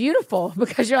more beautiful,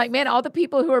 because you're like, man, all the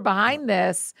people who are behind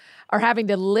this are having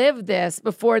to live this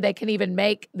before they can even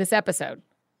make this episode.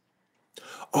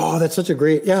 Oh, that's a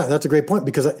great point,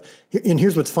 because and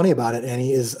here's what's funny about it,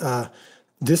 Annie, is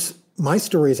my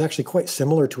story is actually quite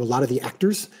similar to a lot of the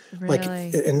actors. Really?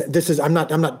 And this is, I'm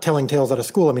not telling tales out of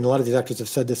school. I mean, a lot of these actors have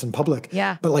said this in public.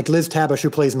 Yeah. But like Liz Tabish, who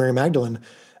plays Mary Magdalene,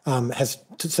 has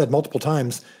said multiple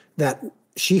times that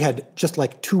she had, just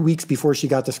like 2 weeks before she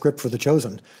got the script for The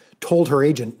Chosen, told her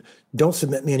agent, "Don't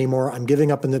submit me anymore. I'm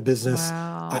giving up in the business."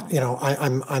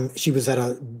 Wow. She was at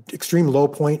a extreme low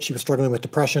point. She was struggling with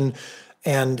depression.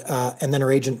 And then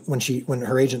her agent, when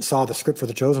her agent saw the script for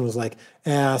The Chosen, was like,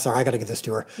 sorry, I got to give this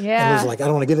to her. Yeah. And was like, I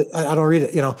don't want to give it. I don't read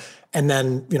it, and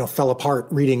then, fell apart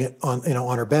reading it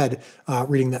on her bed,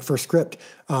 reading that first script.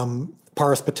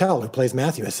 Paras Patel, who plays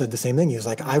Matthew, has said the same thing. He was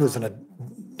like, I was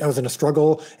in a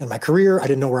struggle in my career. I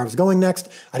didn't know where I was going next.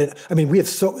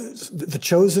 The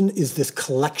Chosen is this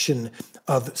collection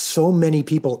of so many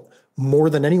people,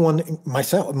 more than anyone,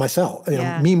 myself,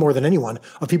 me more than anyone,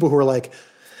 of people who are like,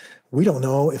 we don't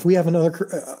know if we have another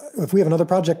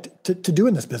project to do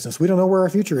in this business. We don't know where our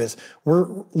future is. We're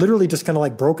literally just kind of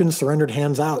like broken, surrendered,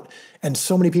 hands out. And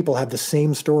so many people have the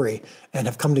same story and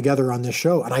have come together on this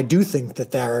show. And I do think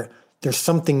that there's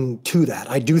something to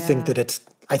that. I do think that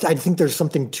I think there's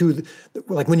something to,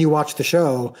 like, when you watch the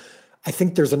show, I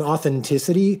think there's an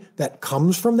authenticity that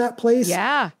comes from that place.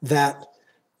 Yeah. That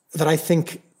I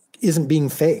think isn't being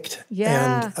faked.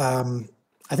 Yeah. And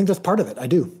I think that's part of it. I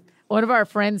do. One of our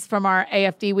friends from our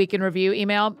AFD Week in Review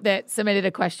email that submitted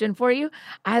a question for you.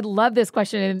 I love this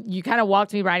question, and you kind of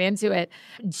walked me right into it.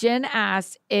 Jen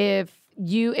asked if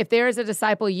there is a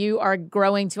disciple you are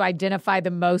growing to identify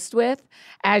the most with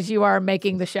as you are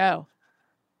making the show.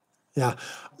 Yeah.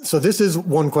 So this is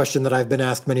one question that I've been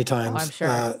asked many times. I'm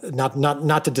sure.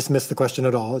 Not to dismiss the question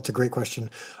at all. It's a great question.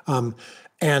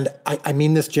 And I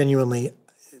mean this genuinely.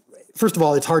 First of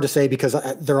all, it's hard to say because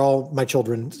they're all my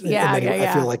children.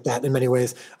 I feel like that in many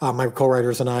ways. My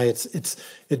co-writers and I,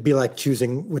 it'd be like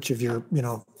choosing which of your,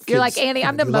 kids, you're like, Annie,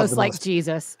 I'm the most like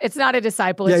Jesus. It's not a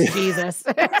disciple, it's Jesus.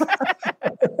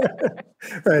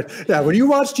 Right. Yeah. When you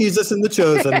watch Jesus in The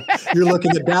Chosen, you're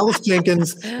looking at Dallas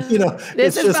Jenkins,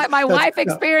 This is what my wife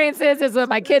experiences, is what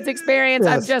my kids experience.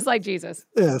 Yes. I'm just like Jesus.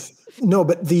 Yes. No,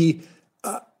 but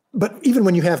but even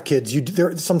when you have kids,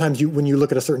 sometimes when you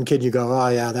look at a certain kid, you go, oh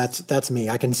yeah, that's me.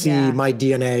 I can see my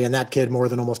DNA in that kid more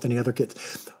than almost any other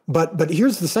kids. But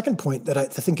here's the second point that I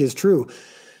think is true,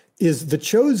 is The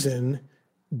Chosen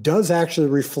does actually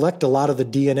reflect a lot of the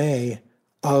DNA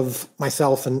of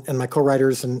myself and my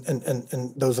co-writers and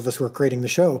those of us who are creating the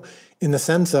show, in the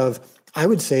sense of, I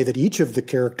would say that each of the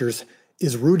characters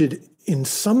is rooted in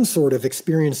some sort of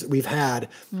experience that we've had.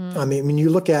 I mean, you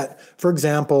look at, for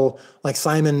example, like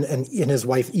Simon and his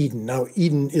wife Eden. Now,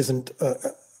 Eden isn't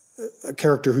a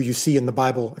character who you see in the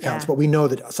Bible accounts, but we know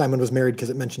that Simon was married because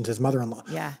it mentions his mother-in-law.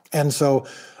 Yeah. And so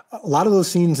a lot of those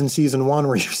scenes in season 1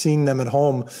 where you're seeing them at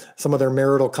home, some of their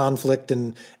marital conflict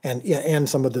and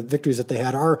some of the victories that they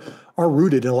had are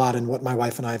rooted a lot in what my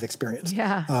wife and I have experienced.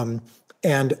 Yeah.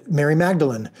 And Mary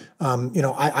Magdalene,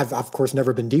 I've of course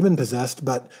never been demon possessed,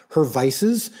 but her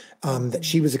vices that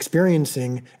she was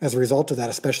experiencing as a result of that,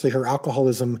 especially her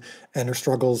alcoholism and her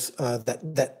struggles,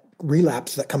 that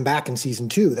relapse that come back in season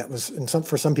 2, that was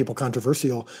for some people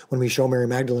controversial when we show Mary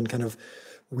Magdalene kind of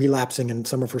relapsing in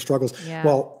some of her struggles. Yeah.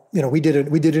 Well, we did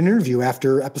an interview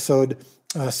after episode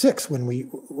 6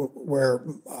 where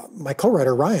my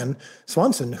co-writer Ryan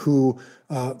Swanson, who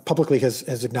publicly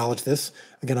has acknowledged this.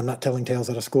 Again, I'm not telling tales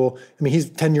out of school. I mean, he's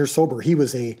 10 years sober. He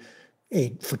was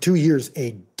for 2 years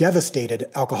a devastated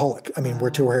alcoholic. I mean,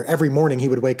 where every morning he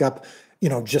would wake up,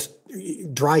 just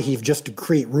dry heave just to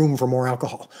create room for more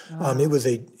alcohol.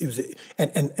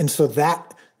 And so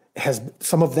that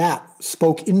some of that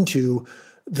spoke into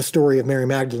the story of Mary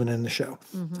Magdalene in the show.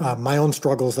 My own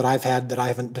struggles that I've had that I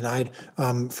haven't denied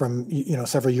from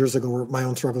several years ago, were my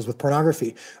own struggles with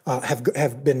pornography,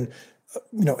 have been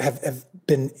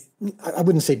I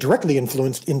wouldn't say directly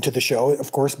influenced into the show,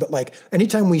 of course, but like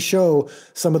anytime we show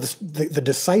some of the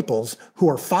disciples who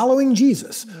are following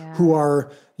Jesus, who are,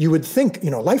 you would think,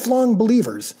 lifelong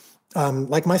believers,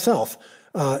 like myself,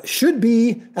 should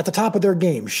be at the top of their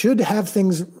game, should have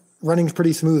things running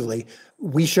pretty smoothly.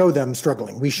 We show them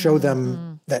struggling. We show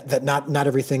them that not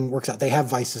everything works out. They have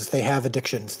vices, they have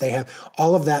addictions, they have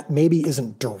all of that. Maybe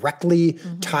isn't directly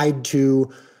tied to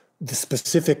the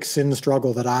specific sin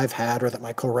struggle that I've had or that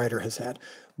my co-writer has had,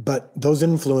 but those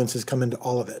influences come into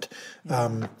all of it.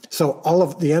 So all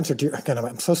of the answer to your, again,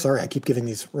 I'm so sorry, I keep giving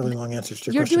these really long answers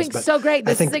to your questions. You're doing so great.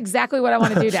 This is exactly what I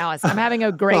want to do, Dallas. I'm having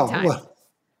a great time.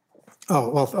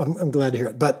 Well, I'm glad to hear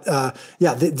it. But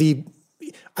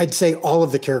I'd say all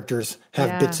of the characters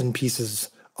have bits and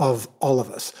pieces of all of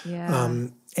us,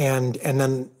 and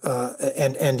then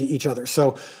each other.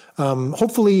 So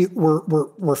hopefully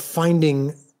we're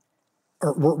finding,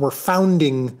 or we're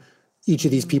founding each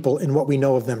of these people in what we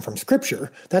know of them from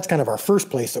Scripture. That's kind of our first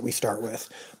place that we start with.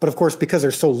 But of course, because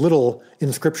there's so little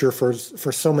in Scripture for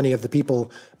so many of the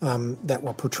people that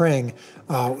we're portraying,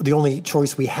 the only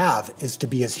choice we have is to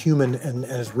be as human and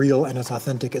as real and as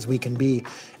authentic as we can be,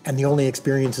 and the only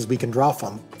experiences we can draw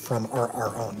from are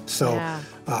our own. So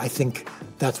I think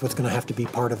that's what's going to have to be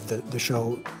part of the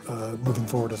show moving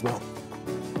forward as well.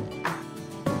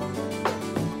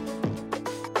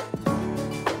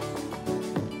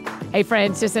 Hey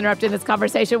friends, just interrupting this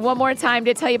conversation one more time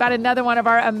to tell you about another one of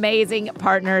our amazing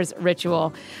partners,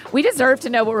 Ritual. We deserve to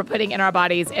know what we're putting in our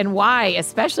bodies and why,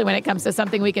 especially when it comes to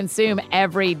something we consume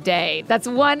every day. That's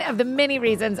one of the many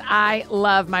reasons I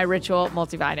love my Ritual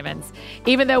multivitamins.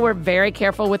 Even though we're very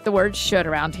careful with the word should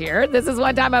around here, this is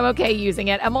one time I'm okay using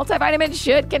it. A multivitamin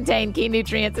should contain key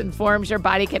nutrients and forms your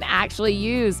body can actually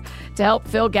use to help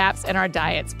fill gaps in our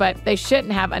diets, but they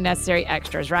shouldn't have unnecessary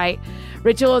extras, right?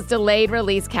 Ritual's delayed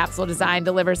release capsule design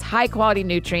delivers high quality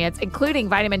nutrients, including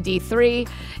vitamin D3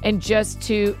 in just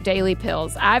 2 daily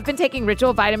pills. I've been taking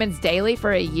Ritual vitamins daily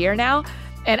for a year now,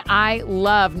 and I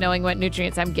love knowing what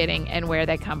nutrients I'm getting and where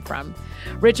they come from.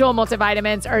 Ritual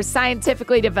multivitamins are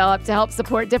scientifically developed to help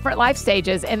support different life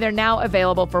stages, and they're now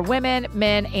available for women,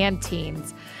 men, and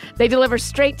teens. They deliver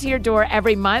straight to your door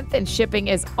every month, and shipping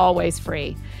is always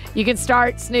free. You can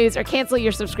start, snooze, or cancel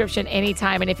your subscription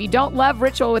anytime. And if you don't love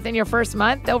Ritual within your first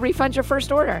month, they'll refund your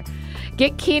first order.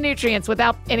 Get key nutrients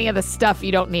without any of the stuff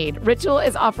you don't need. Ritual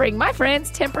is offering my friends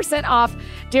 10% off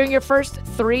during your first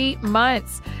 3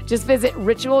 months. Just visit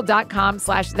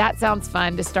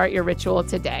ritual.com/thatsoundsfun to start your Ritual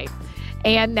today.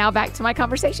 And now back to my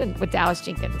conversation with Dallas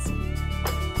Jenkins.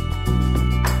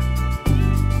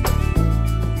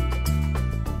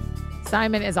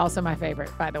 Simon is also my favorite,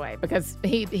 by the way, because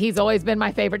he's always been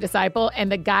my favorite disciple. And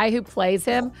the guy who plays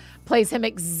him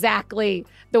exactly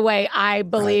the way I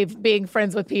believe being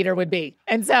friends with Peter would be.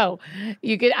 And so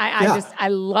I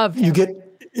love him.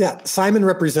 Simon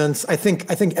represents, I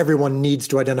think everyone needs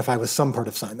to identify with some part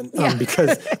of Simon,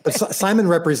 because Simon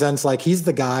represents, like, he's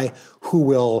the guy who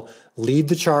will lead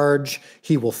the charge.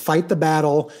 He will fight the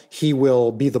battle. He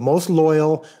will be the most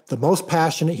loyal, the most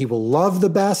passionate. He will love the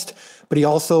best. But he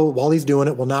also, while he's doing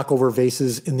it, will knock over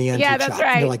vases in the entry Yeah, that's shop.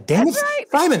 right. And you're like, damn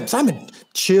it, Simon,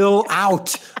 chill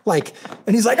out. Like,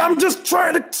 and he's like, I'm just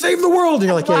trying to save the world. And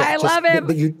you're like, I love him.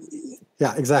 But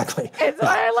yeah, exactly. It's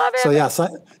why I love him.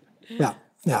 So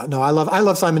no, I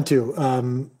love Simon too.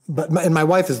 But my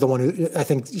wife is the one who, I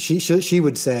think she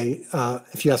would say,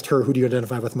 if you asked her, who do you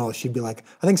identify with most? She'd be like,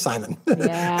 I think Simon,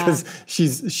 because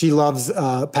she loves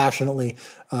passionately.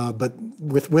 But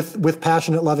with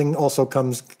passionate loving also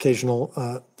comes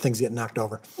occasional things get knocked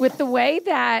over. With the way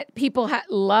that people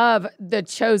love The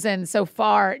Chosen so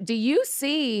far, do you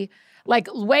see, like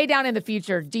way down in the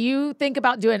future, do you think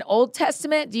about doing Old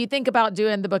Testament? Do you think about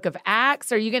doing the book of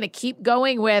Acts? Are you going to keep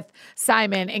going with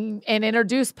Simon and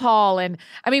introduce Paul? And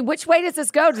I mean, which way does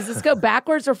this go? Does this go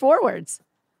backwards or forwards?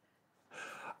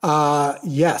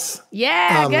 Yes.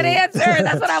 Yeah, good answer.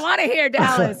 That's what I want to hear,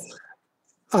 Dallas.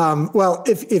 Well,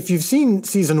 if you've seen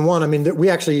season 1, I mean, we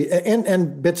actually,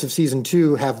 and bits of season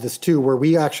 2 have this too, where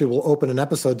we actually will open an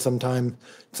episode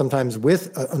sometimes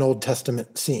with an Old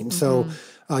Testament scene. So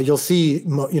you'll see,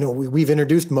 we've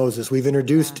introduced Moses, we've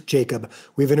introduced Jacob,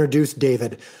 we've introduced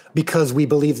David, because we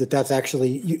believe that that's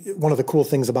actually one of the cool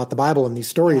things about the Bible and these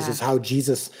stories is how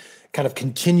Jesus kind of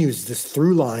continues this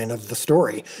through line of the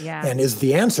story and is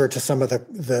the answer to some of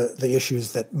the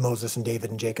issues that Moses and David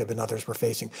and Jacob and others were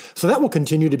facing. So that will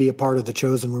continue to be a part of The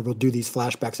Chosen, where we'll do these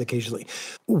flashbacks occasionally.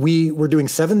 We're doing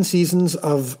 7 seasons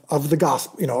of the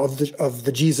gospel, of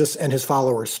the Jesus and his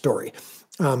followers story.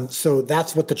 So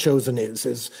that's what The Chosen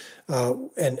is,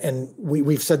 and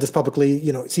we've said this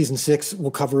publicly, season 6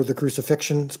 will cover the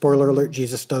crucifixion. Spoiler alert,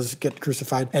 Jesus does get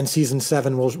crucified. And season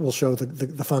 7 will show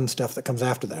the fun stuff that comes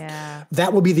after that. Yeah.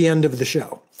 That will be the end of the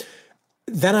show.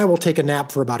 Then I will take a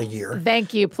nap for about a year.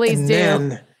 Thank you. Please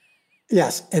do.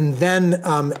 Yes. And then,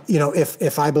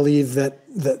 if I believe that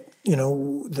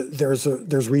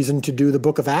there's reason to do the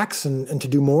book of Acts and to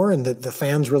do more, and that the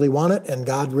fans really want it, and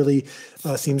God really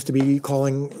seems to be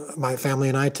calling my family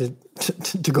and I to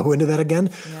go into that again.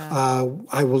 Yeah.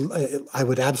 I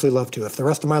would absolutely love to. If the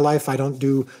rest of my life I don't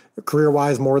do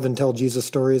career-wise more than tell Jesus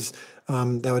stories,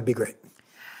 that would be great.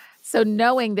 So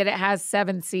knowing that it has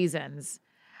 7 seasons,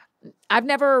 I've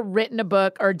never written a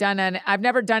book or I've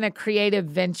never done a creative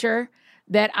venture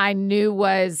that I knew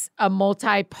was a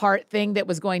multi-part thing that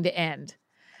was going to end.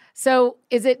 So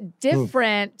is it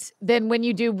different than when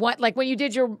you do when you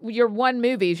did your one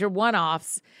movies, your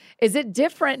one-offs? Is it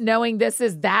different knowing this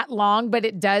is that long, but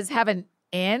it does have an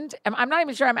end? I'm not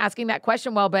even sure I'm asking that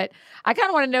question well, but I kind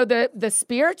of want to know the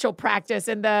spiritual practice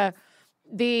and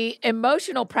the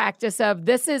emotional practice of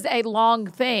this is a long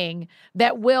thing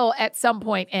that will at some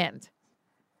point end.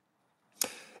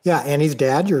 Yeah, Annie's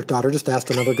dad, your daughter just asked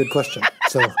another good question.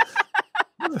 So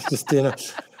it's just, and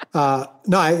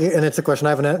it's a question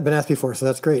I haven't been asked before, so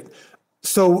that's great.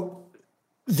 So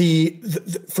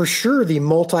for sure, the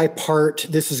multi-part,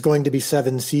 this is going to be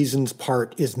 7 seasons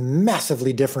part is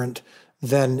massively different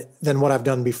than what I've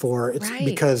done before. It's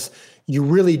because you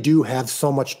really do have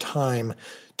so much time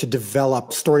to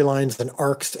develop storylines and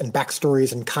arcs and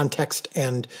backstories and context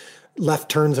and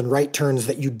left turns and right turns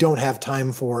that you don't have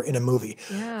time for in a movie.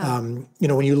 Yeah.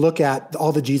 When you look at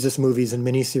all the Jesus movies and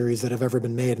miniseries that have ever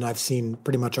been made, and I've seen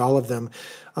pretty much all of them,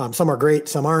 some are great,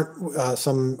 some aren't,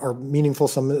 some are meaningful,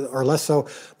 some are less so,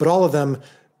 but all of them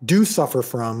do suffer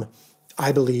from,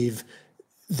 I believe,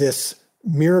 this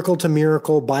miracle to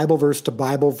miracle, Bible verse to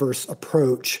Bible verse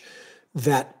approach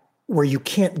where you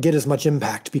can't get as much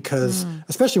impact because,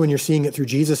 especially when you're seeing it through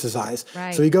Jesus's eyes.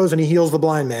 Right. So he goes and he heals the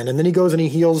blind man, and then he goes and he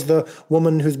heals the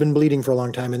woman who's been bleeding for a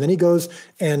long time, and then he goes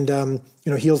and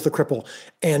heals the cripple.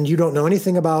 And you don't know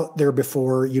anything about their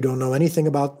before. You don't know anything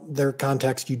about their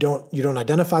context. You don't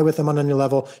identify with them on any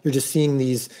level. You're just seeing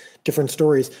these different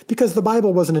stories because the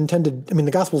Bible wasn't intended. I mean,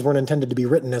 the Gospels weren't intended to be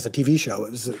written as a TV show.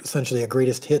 It was essentially a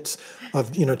greatest hits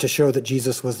of, to show that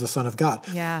Jesus was the Son of God.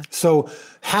 Yeah. So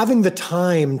having the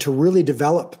time to really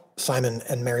develop Simon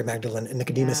and Mary Magdalene and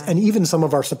Nicodemus and even some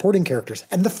of our supporting characters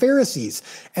and the Pharisees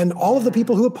and all of the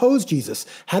people who opposed Jesus,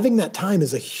 having that time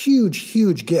is a huge,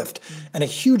 huge gift and a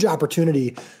huge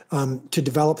opportunity to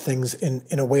develop things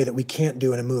in a way that we can't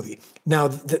do in a movie. Now,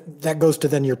 that goes to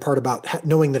then your part about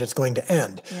knowing that it's going to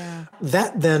end. Yeah.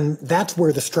 That's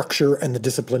where the structure and the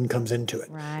discipline comes into it.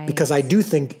 Right. Because I do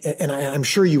think, and I'm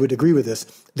sure you would agree with this,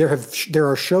 there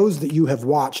are shows that you have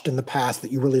watched in the past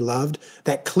that you really loved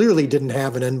that clearly didn't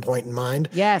have an end point in mind.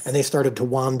 Yes. And they started to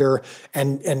wander.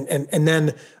 And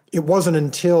then it wasn't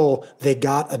until they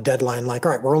got a deadline like,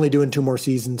 all right, we're only doing 2 more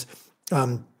seasons.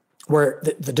 where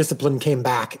the discipline came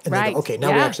back and they go, okay,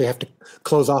 now we Yeah. actually have to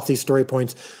close off these story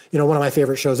points. You know, one of my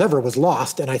favorite shows ever was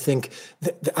Lost. And I think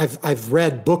I've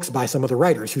read books by some of the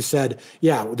writers who said,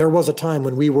 yeah, there was a time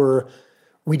when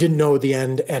we didn't know the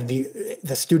end, and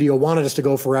the studio wanted us to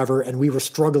go forever, and we were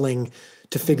struggling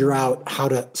to figure out how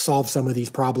to solve some of these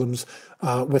problems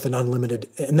with an unlimited.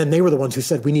 And then they were the ones who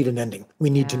said, we need an ending. We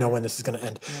need to know when this is going to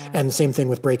end. And same thing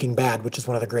with Breaking Bad, which is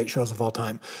one of the great shows of all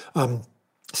time.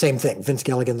 Same thing. Vince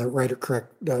Gilligan,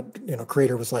 the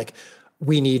creator, was like,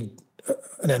 we need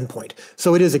an endpoint.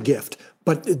 So it is a gift,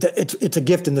 but it's a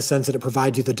gift in the sense that it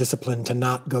provides you the discipline to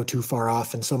not go too far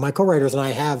off. And so my co-writers and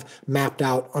I have mapped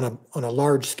out on a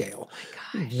large scale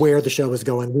where the show is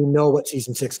going. We know what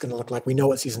season 6 is going to look like. We know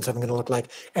what season 7 is going to look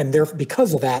like. And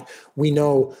because of that, we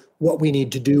know what we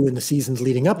need to do in the seasons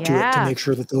leading up to it to make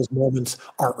sure that those moments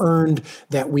are earned,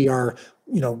 that we are,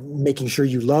 making sure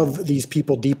you love these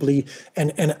people deeply.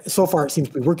 And so far it seems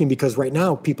to be working, because right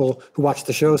now people who watch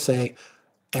the show say,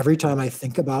 every time I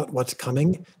think about what's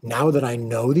coming, now that I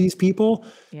know these people,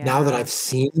 now that I've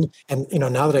seen, and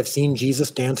now that I've seen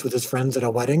Jesus dance with his friends at a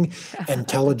wedding and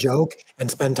tell a joke and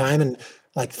spend time and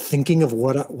like thinking of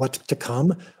what's to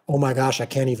come, oh my gosh, I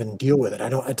can't even deal with it.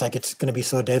 It's like, it's going to be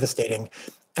so devastating.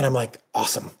 And I'm like,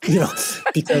 awesome,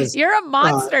 because you're a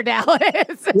monster,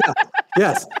 Dallas.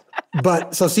 Yes.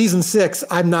 But so season 6,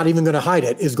 I'm not even going to hide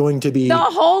it, is going to be the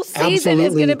whole season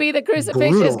is going to be the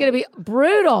crucifixion. Is going to be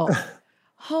brutal.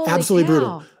 Holy absolutely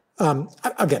cow. brutal.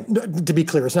 Again, to be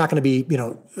clear, it's not going to be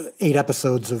 8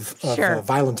 episodes of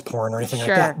violence porn or anything like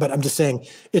that. But I'm just saying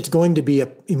it's going to be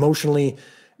emotionally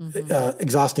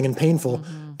exhausting and painful,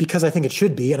 because I think it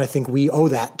should be, and I think we owe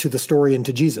that to the story and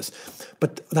to Jesus.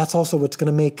 But that's also what's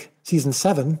going to make season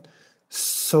 7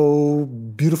 so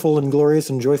beautiful and glorious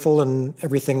and joyful, and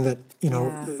everything that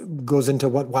goes into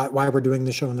why we're doing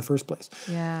the show in the first place.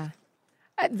 Yeah.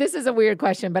 This is a weird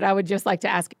question, but I would just like to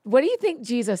ask, what do you think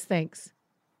Jesus thinks?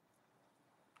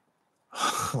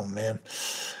 Oh, man.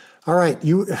 All right.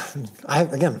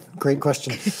 Again, great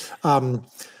question.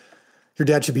 Your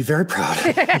dad should be very proud.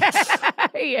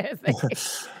 He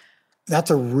is. That's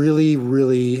a really,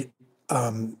 really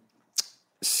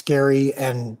scary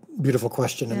and beautiful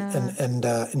question.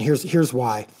 And here's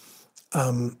why.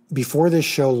 Before this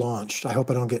show launched, I hope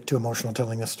I don't get too emotional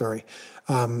telling this story.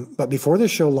 But before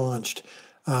this show launched,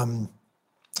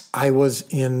 I was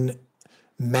in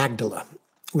Magdala,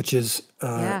 which is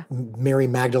Mary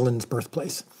Magdalene's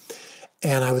birthplace.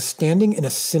 And I was standing in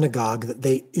a synagogue that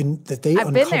they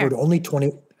uncovered only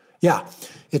 20. Yeah,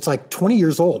 it's like 20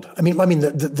 years old. I mean,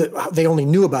 they only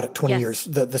knew about it 20 years.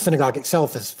 The synagogue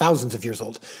itself is thousands of years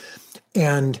old.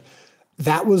 And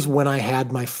that was when I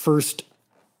had my first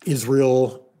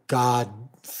Israel God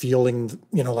feeling,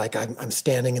 like I'm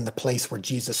standing in the place where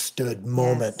Jesus stood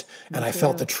moment. And I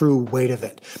felt the true weight of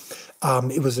it.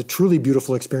 It was a truly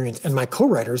beautiful experience. And my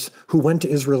co-writers, who went to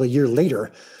Israel a year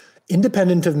later,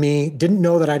 independent of me, didn't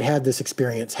know that I'd had this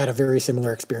experience, had a very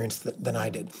similar experience than I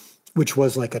did, which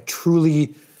was like a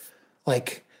truly,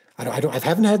 like, I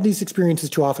haven't had these experiences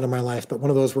too often in my life, but one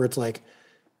of those where it's like,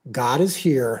 God is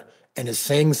here and is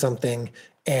saying something,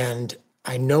 and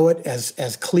I know it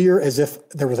as clear as if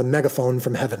there was a megaphone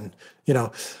from heaven, And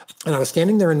I was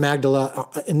standing there in Magdala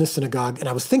in the synagogue, and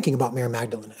I was thinking about Mary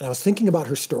Magdalene, and I was thinking about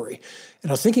her story,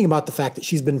 and I was thinking about the fact that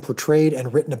she's been portrayed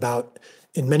and written about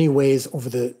in many ways over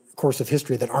the course of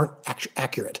history that aren't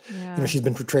accurate. She's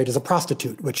been portrayed as a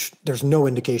prostitute, which there's no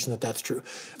indication that that's true,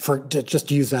 just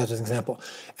to use that as an example.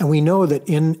 And we know that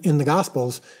in the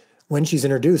Gospels, when she's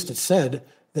introduced, it's said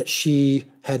that she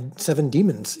had 7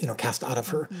 demons, cast out of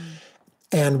her.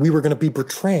 And we were going to be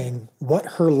portraying what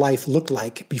her life looked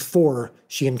like before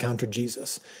she encountered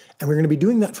Jesus. And we're going to be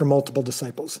doing that for multiple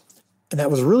disciples. And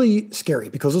that was really scary,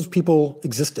 because those people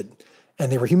existed,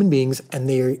 and they were human beings, and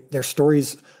their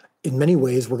stories in many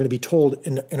ways were going to be told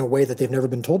in a way that they've never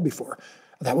been told before.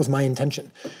 That was my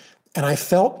intention. And I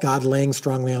felt God laying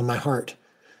strongly on my heart.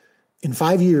 In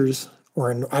 5 years,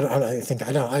 I take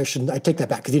that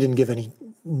back, because he didn't give any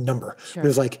number. It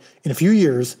was like, in a few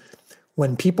years,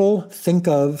 when people think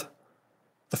of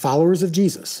the followers of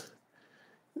Jesus,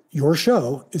 your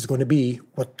show is going to be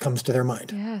what comes to their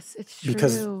mind. Yes, it's true.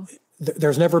 Because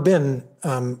there's never been,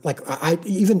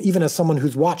 even as someone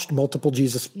who's watched multiple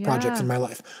Jesus projects in my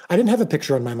life, I didn't have a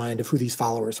picture in my mind of who these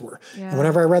followers were. And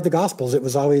whenever I read the Gospels, it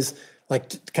was always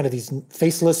like kind of these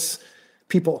faceless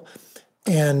people.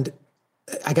 And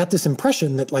I got this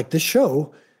impression that like this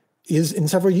show is in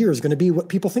several years going to be what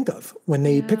people think of when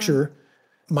they picture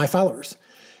my followers.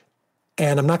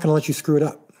 And I'm not going to let you screw it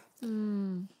up.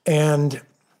 And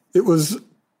it was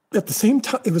at the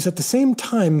same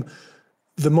time,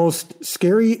 the most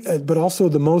scary, but also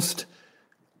the most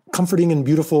comforting and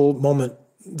beautiful moment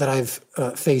that I've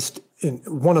faced, in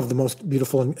one of the most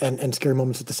beautiful and scary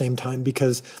moments at the same time,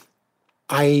 because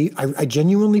I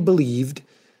genuinely believed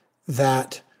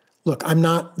that, look,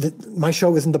 my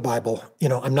show isn't the Bible.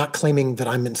 I'm not claiming that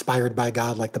I'm inspired by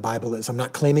God like the Bible is. I'm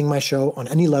not claiming my show on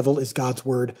any level is God's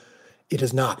word. It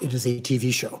is not. It is a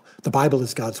TV show. The Bible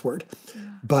is God's word. Yeah.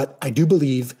 But I do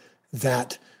believe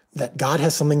that God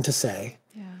has something to say.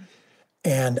 Yeah.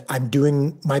 And I'm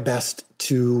doing my best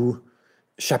to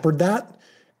shepherd that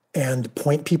and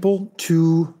point people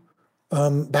to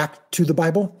back to the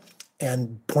Bible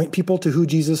and point people to who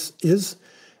Jesus is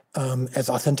as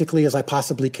authentically as I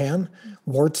possibly can,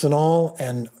 warts and all,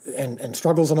 and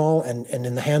struggles and all, and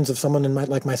in the hands of someone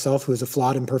like myself who is a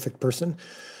flawed, imperfect person.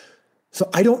 So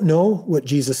I don't know what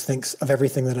Jesus thinks of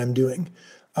everything that I'm doing,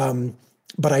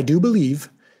 but I do believe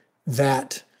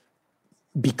that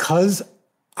because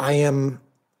I am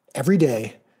every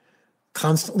day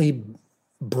constantly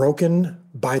broken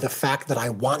by the fact that I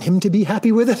want him to be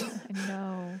happy with it,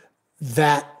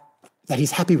 that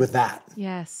he's happy with that.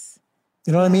 Yes.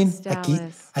 You know what I mean?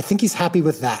 Dallas. I think he's happy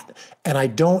with that. And I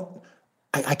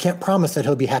can't promise that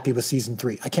he'll be happy with season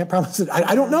 3. I can't promise it.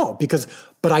 I don't know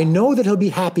but I know that he'll be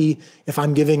happy if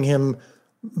I'm giving him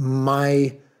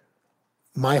my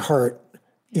heart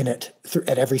in it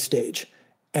at every stage.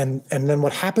 And then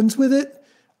what happens with it,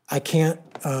 I can't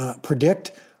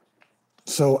predict.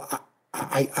 So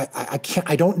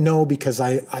I don't know, because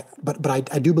but I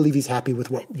do believe he's happy with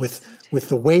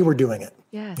the way we're doing it.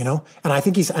 Yes.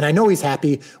 And I know he's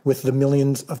happy with the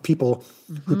millions of people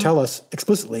who tell us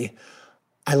explicitly,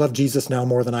 I love Jesus now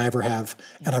more than I ever have.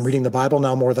 Yes. And I'm reading the Bible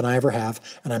now more than I ever have.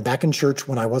 And I'm back in church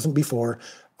when I wasn't before.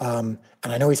 And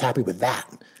I know he's happy with that.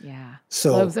 Yeah.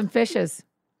 So loaves and fishes.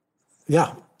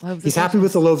 Yeah. He's happy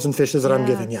with the loaves and fishes that I'm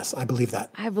giving. Yes, I believe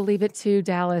that. I believe it too,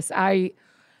 Dallas. I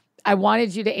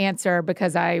wanted you to answer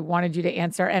because I wanted you to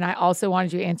answer. And I also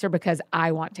wanted you to answer because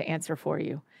I want to answer for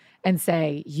you and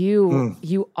say,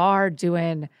 you are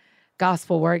doing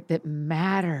gospel work that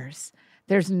matters.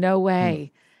 There's no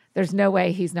way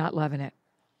he's not loving it.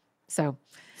 So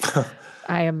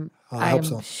I am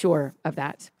sure of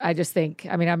that. I just think,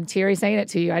 I'm teary saying it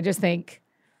to you. I just think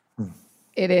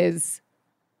it is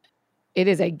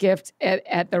a gift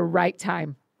at the right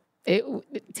time.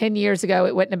 10 years ago,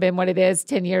 it wouldn't have been what it is.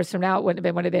 10 years from now, it wouldn't have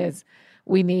been what it is.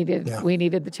 We needed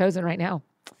The Chosen right now.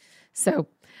 So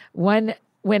when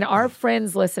our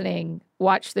friends listening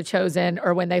watch The Chosen,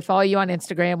 or when they follow you on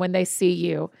Instagram, when they see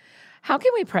you, how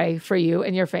can we pray for you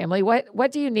and your family?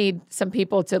 What do you need some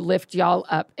people to lift y'all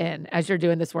up in as you're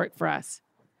doing this work for us?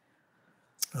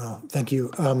 Oh, thank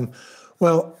you.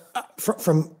 Well,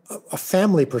 from a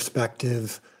family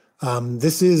perspective, I'm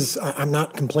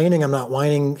not complaining. I'm not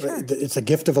whining. Sure. It's a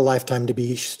gift of a lifetime to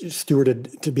be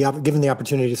stewarded, to be given the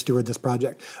opportunity to steward this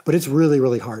project. But it's really,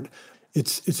 really hard.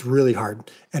 It's really hard,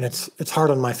 and it's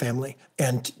hard on my family.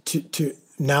 And to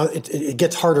now it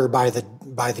gets harder by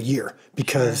the year,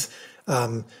 because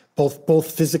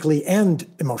both physically and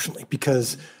emotionally.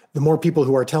 Because the more people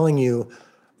who are telling you,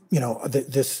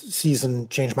 this season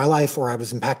changed my life, or I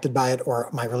was impacted by it, or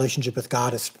my relationship with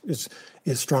God is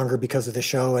stronger because of the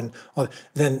show, and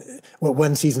then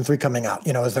when season 3 coming out,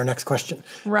 is their next question.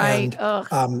 Right.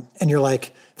 And you're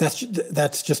like, that's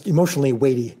just emotionally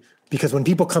weighty, because when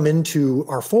people come into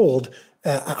our fold,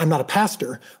 I'm not a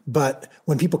pastor, but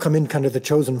when people come in kind of the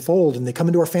chosen fold, and they come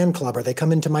into our fan club, or they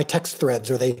come into my text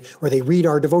threads, or they read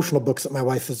our devotional books that my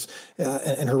wife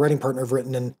and her writing partner have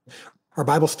written, and our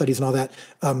Bible studies and all that,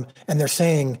 and they're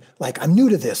saying, like, I'm new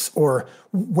to this, or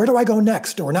where do I go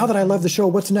next? Or now that I love the show,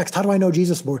 what's next? How do I know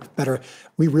Jesus more better?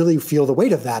 We really feel the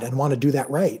weight of that and want to do that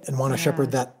right and want to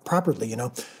shepherd that properly,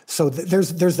 So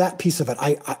there's that piece of it.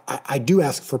 I do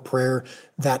ask for prayer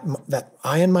that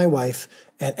I and my wife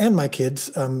and my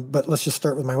kids, but let's just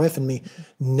start with my wife and me,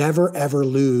 never ever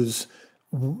lose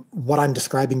what I'm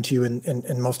describing to you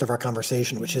in most of our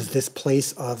conversation, which is this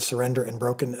place of surrender and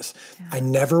brokenness. Yeah. I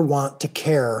never want to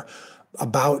care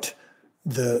about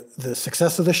the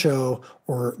success of the show,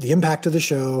 or the impact of the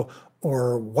show,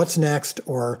 or what's next,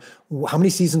 or how many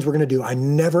seasons we're going to do. I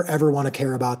never, ever want to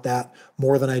care about that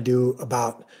more than I do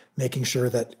about making sure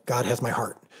that God has my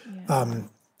heart. Yeah.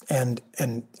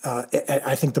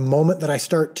 I think the moment that I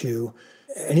start to,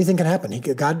 anything can happen.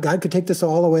 God could take this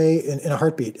all away in a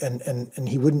heartbeat, and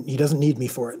he doesn't need me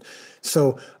for it.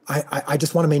 So I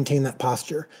just want to maintain that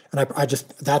posture, and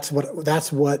that's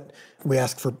what we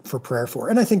ask for prayer for.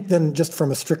 And I think then, just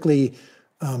from a strictly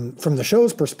from the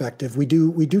show's perspective, we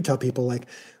do tell people, like,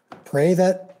 pray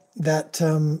that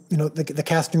the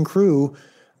cast and crew,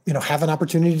 have an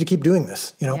opportunity to keep doing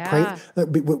this. Pray,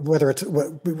 whether it's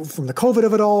from the COVID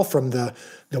of it all, from the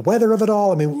weather of it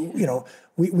all. I mean,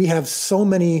 we have so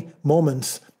many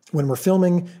moments when we're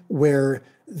filming where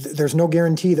there's no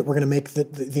guarantee that we're going to make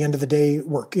the end of the day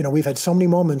work. We've had so many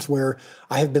moments where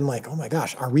I have been like, oh my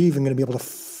gosh, are we even going to be able to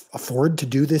afford to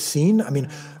do this scene? I mean,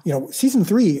 season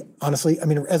 3, honestly, I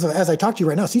mean, as I talk to you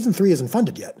right now, season 3 isn't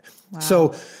funded yet. Wow.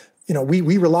 So,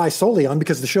 we rely solely on,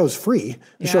 because the show's free.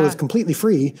 The show is completely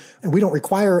free, and we don't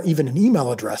require even an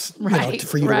email address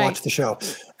for you to watch the show.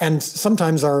 And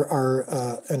sometimes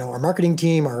our marketing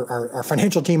team, our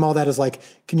financial team, all that is like,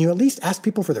 can you at least ask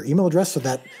people for their email address so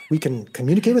that we can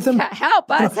communicate with them?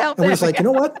 Help us, help them. And we're just like, you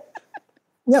know what?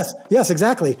 Yes,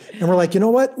 exactly. And we're like, you know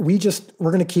what? We're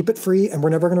going to keep it free, and we're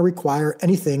never going to require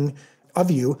anything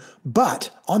of you.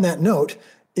 But on that note,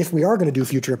 if we are going to do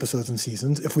future episodes and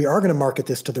seasons, if we are going to market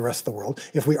this to the rest of the world,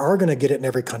 if we are going to get it in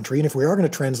every country, and if we are going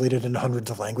to translate it into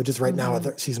hundreds of languages, right now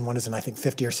season 1 is in, I think,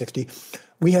 50 or 60,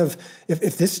 we have,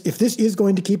 if this is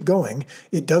going to keep going,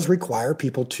 it does require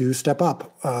people to step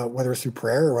up, whether it's through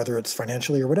prayer or whether it's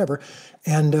financially or whatever.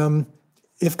 And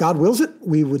if God wills it,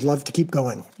 we would love to keep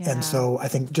going. Yeah. And so I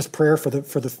think just prayer for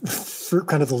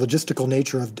kind of the logistical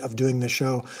nature of doing this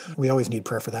show, we always need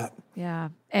prayer for that. Yeah.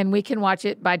 And we can watch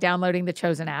it by downloading the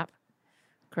Chosen app,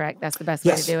 correct? That's the best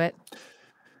way to do it?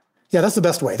 Yeah, that's the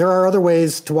best way. There are other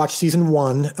ways to watch season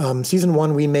 1. Season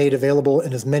 1 we made available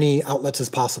in as many outlets as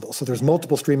possible. So there's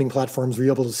multiple streaming platforms where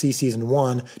you're able to see season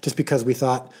 1, just because we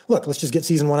thought, look, let's just get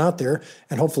season 1 out there.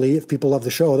 And hopefully if people love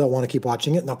the show, they'll want to keep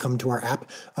watching it and they'll come to our app.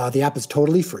 The app is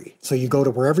totally free. So you go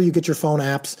to wherever you get your phone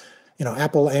apps,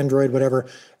 Apple, Android, whatever,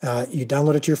 you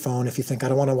download it to your phone. If you think, I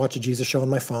don't want to watch a Jesus show on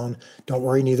my phone, don't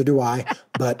worry, neither do I.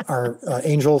 But our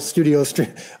Angel Studio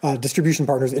distribution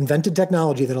partners invented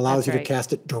technology that allows you to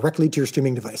cast it directly to your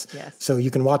streaming device. Yes. So you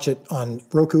can watch it on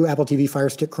Roku, Apple TV, Fire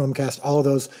Stick, Chromecast, all of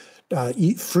those,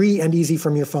 free and easy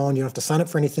from your phone. You don't have to sign up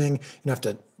for anything. You don't have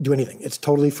to do anything. It's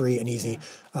totally free and easy.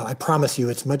 I promise you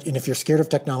it's much, and if you're scared of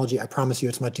technology, I promise you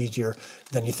it's much easier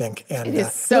than you think. And it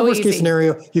is so worst easy. Case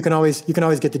scenario, you can always get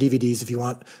the DVDs if you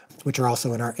want, which are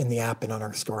also in the app and on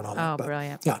our store and all that. Oh,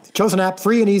 brilliant. Yeah, Chosen app,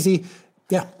 free and easy.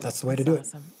 Yeah, that's the way to do it.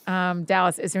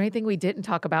 Dallas, is there anything we didn't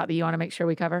talk about that you want to make sure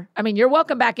we cover? I mean, you're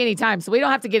welcome back anytime, so we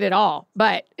don't have to get it all.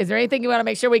 But is there anything you want to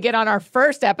make sure we get on our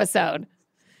first episode?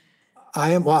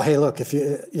 I am. Well, hey, look, if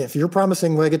you're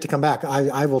promising when I get to come back,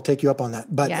 I will take you up on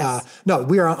that. But no,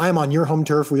 I'm on your home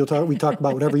turf. We talk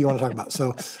about whatever you want to talk about.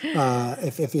 So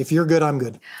if you're good, I'm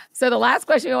good. So the last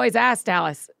question we always ask,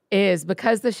 Dallas, is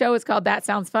because the show is called That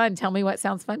Sounds Fun, tell me what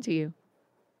sounds fun to you.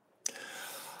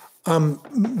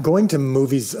 Going to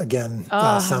movies again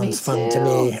sounds fun to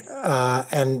me.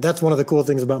 And that's one of the cool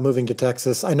things about moving to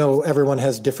Texas. I know everyone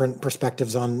has different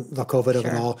perspectives on the COVID of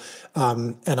it all.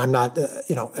 And I'm not,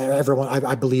 everyone,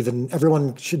 I believe in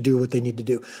everyone should do what they need to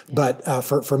do. Yeah. But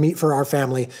for me, for our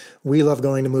family, we love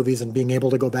going to movies and being able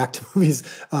to go back to movies.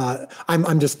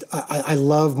 I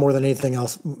love more than anything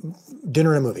else,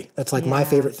 dinner and a movie. That's like my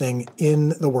favorite thing in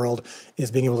the world, is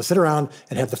being able to sit around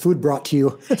and have the food brought to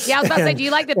you. Yeah, I was about to say, do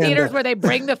you like the theaters where they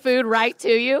bring the food right to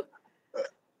you?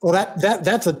 Well,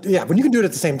 that's when you can do it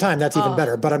at the same time, that's even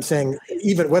better. But I'm saying,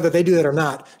 even whether they do that or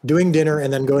not, doing dinner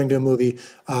and then going to a movie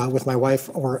with my wife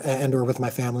or with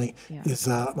my family is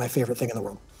my favorite thing in the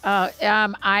world.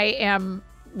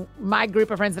 My group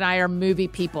of friends and I are movie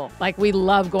people. Like, we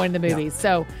love going to the movies.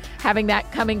 So having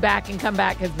that come back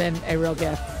has been a real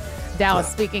gift. Dallas,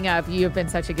 speaking of, you have been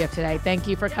such a gift today. Thank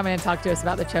you for coming and talking to us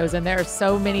about The Chosen. There are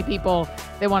so many people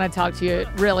that want to talk to you. It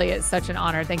really is such an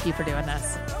honor. Thank you for doing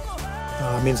this.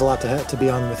 It means a lot to be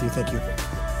on with you. Thank you.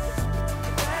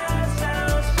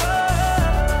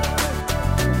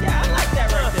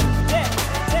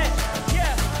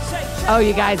 Oh,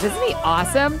 you guys, isn't he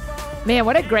awesome? Man,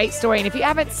 what a great story. And if you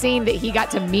haven't seen that he got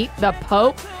to meet the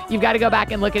Pope, you've got to go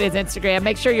back and look at his Instagram.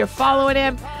 Make sure you're following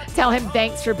him. Tell him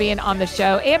thanks for being on the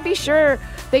show. And be sure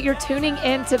that you're tuning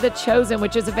into The Chosen,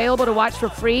 which is available to watch for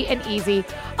free and easy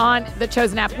on the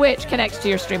Chosen app, which connects to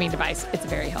your streaming device. It's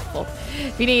very helpful.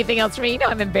 If you need anything else from me,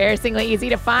 I'm embarrassingly easy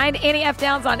to find. Annie F.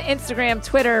 Downs on Instagram,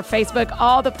 Twitter, Facebook,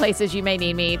 all the places you may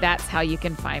need me. That's how you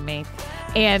can find me.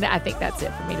 And I think that's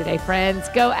it for me today, friends.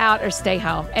 Go out or stay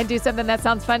home and do something that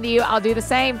sounds fun to you. I'll do the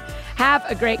same. Have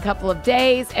a great couple of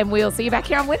days, and we'll see you back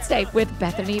here on Wednesday with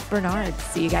Bethany Bernard.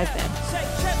 See you guys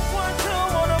then.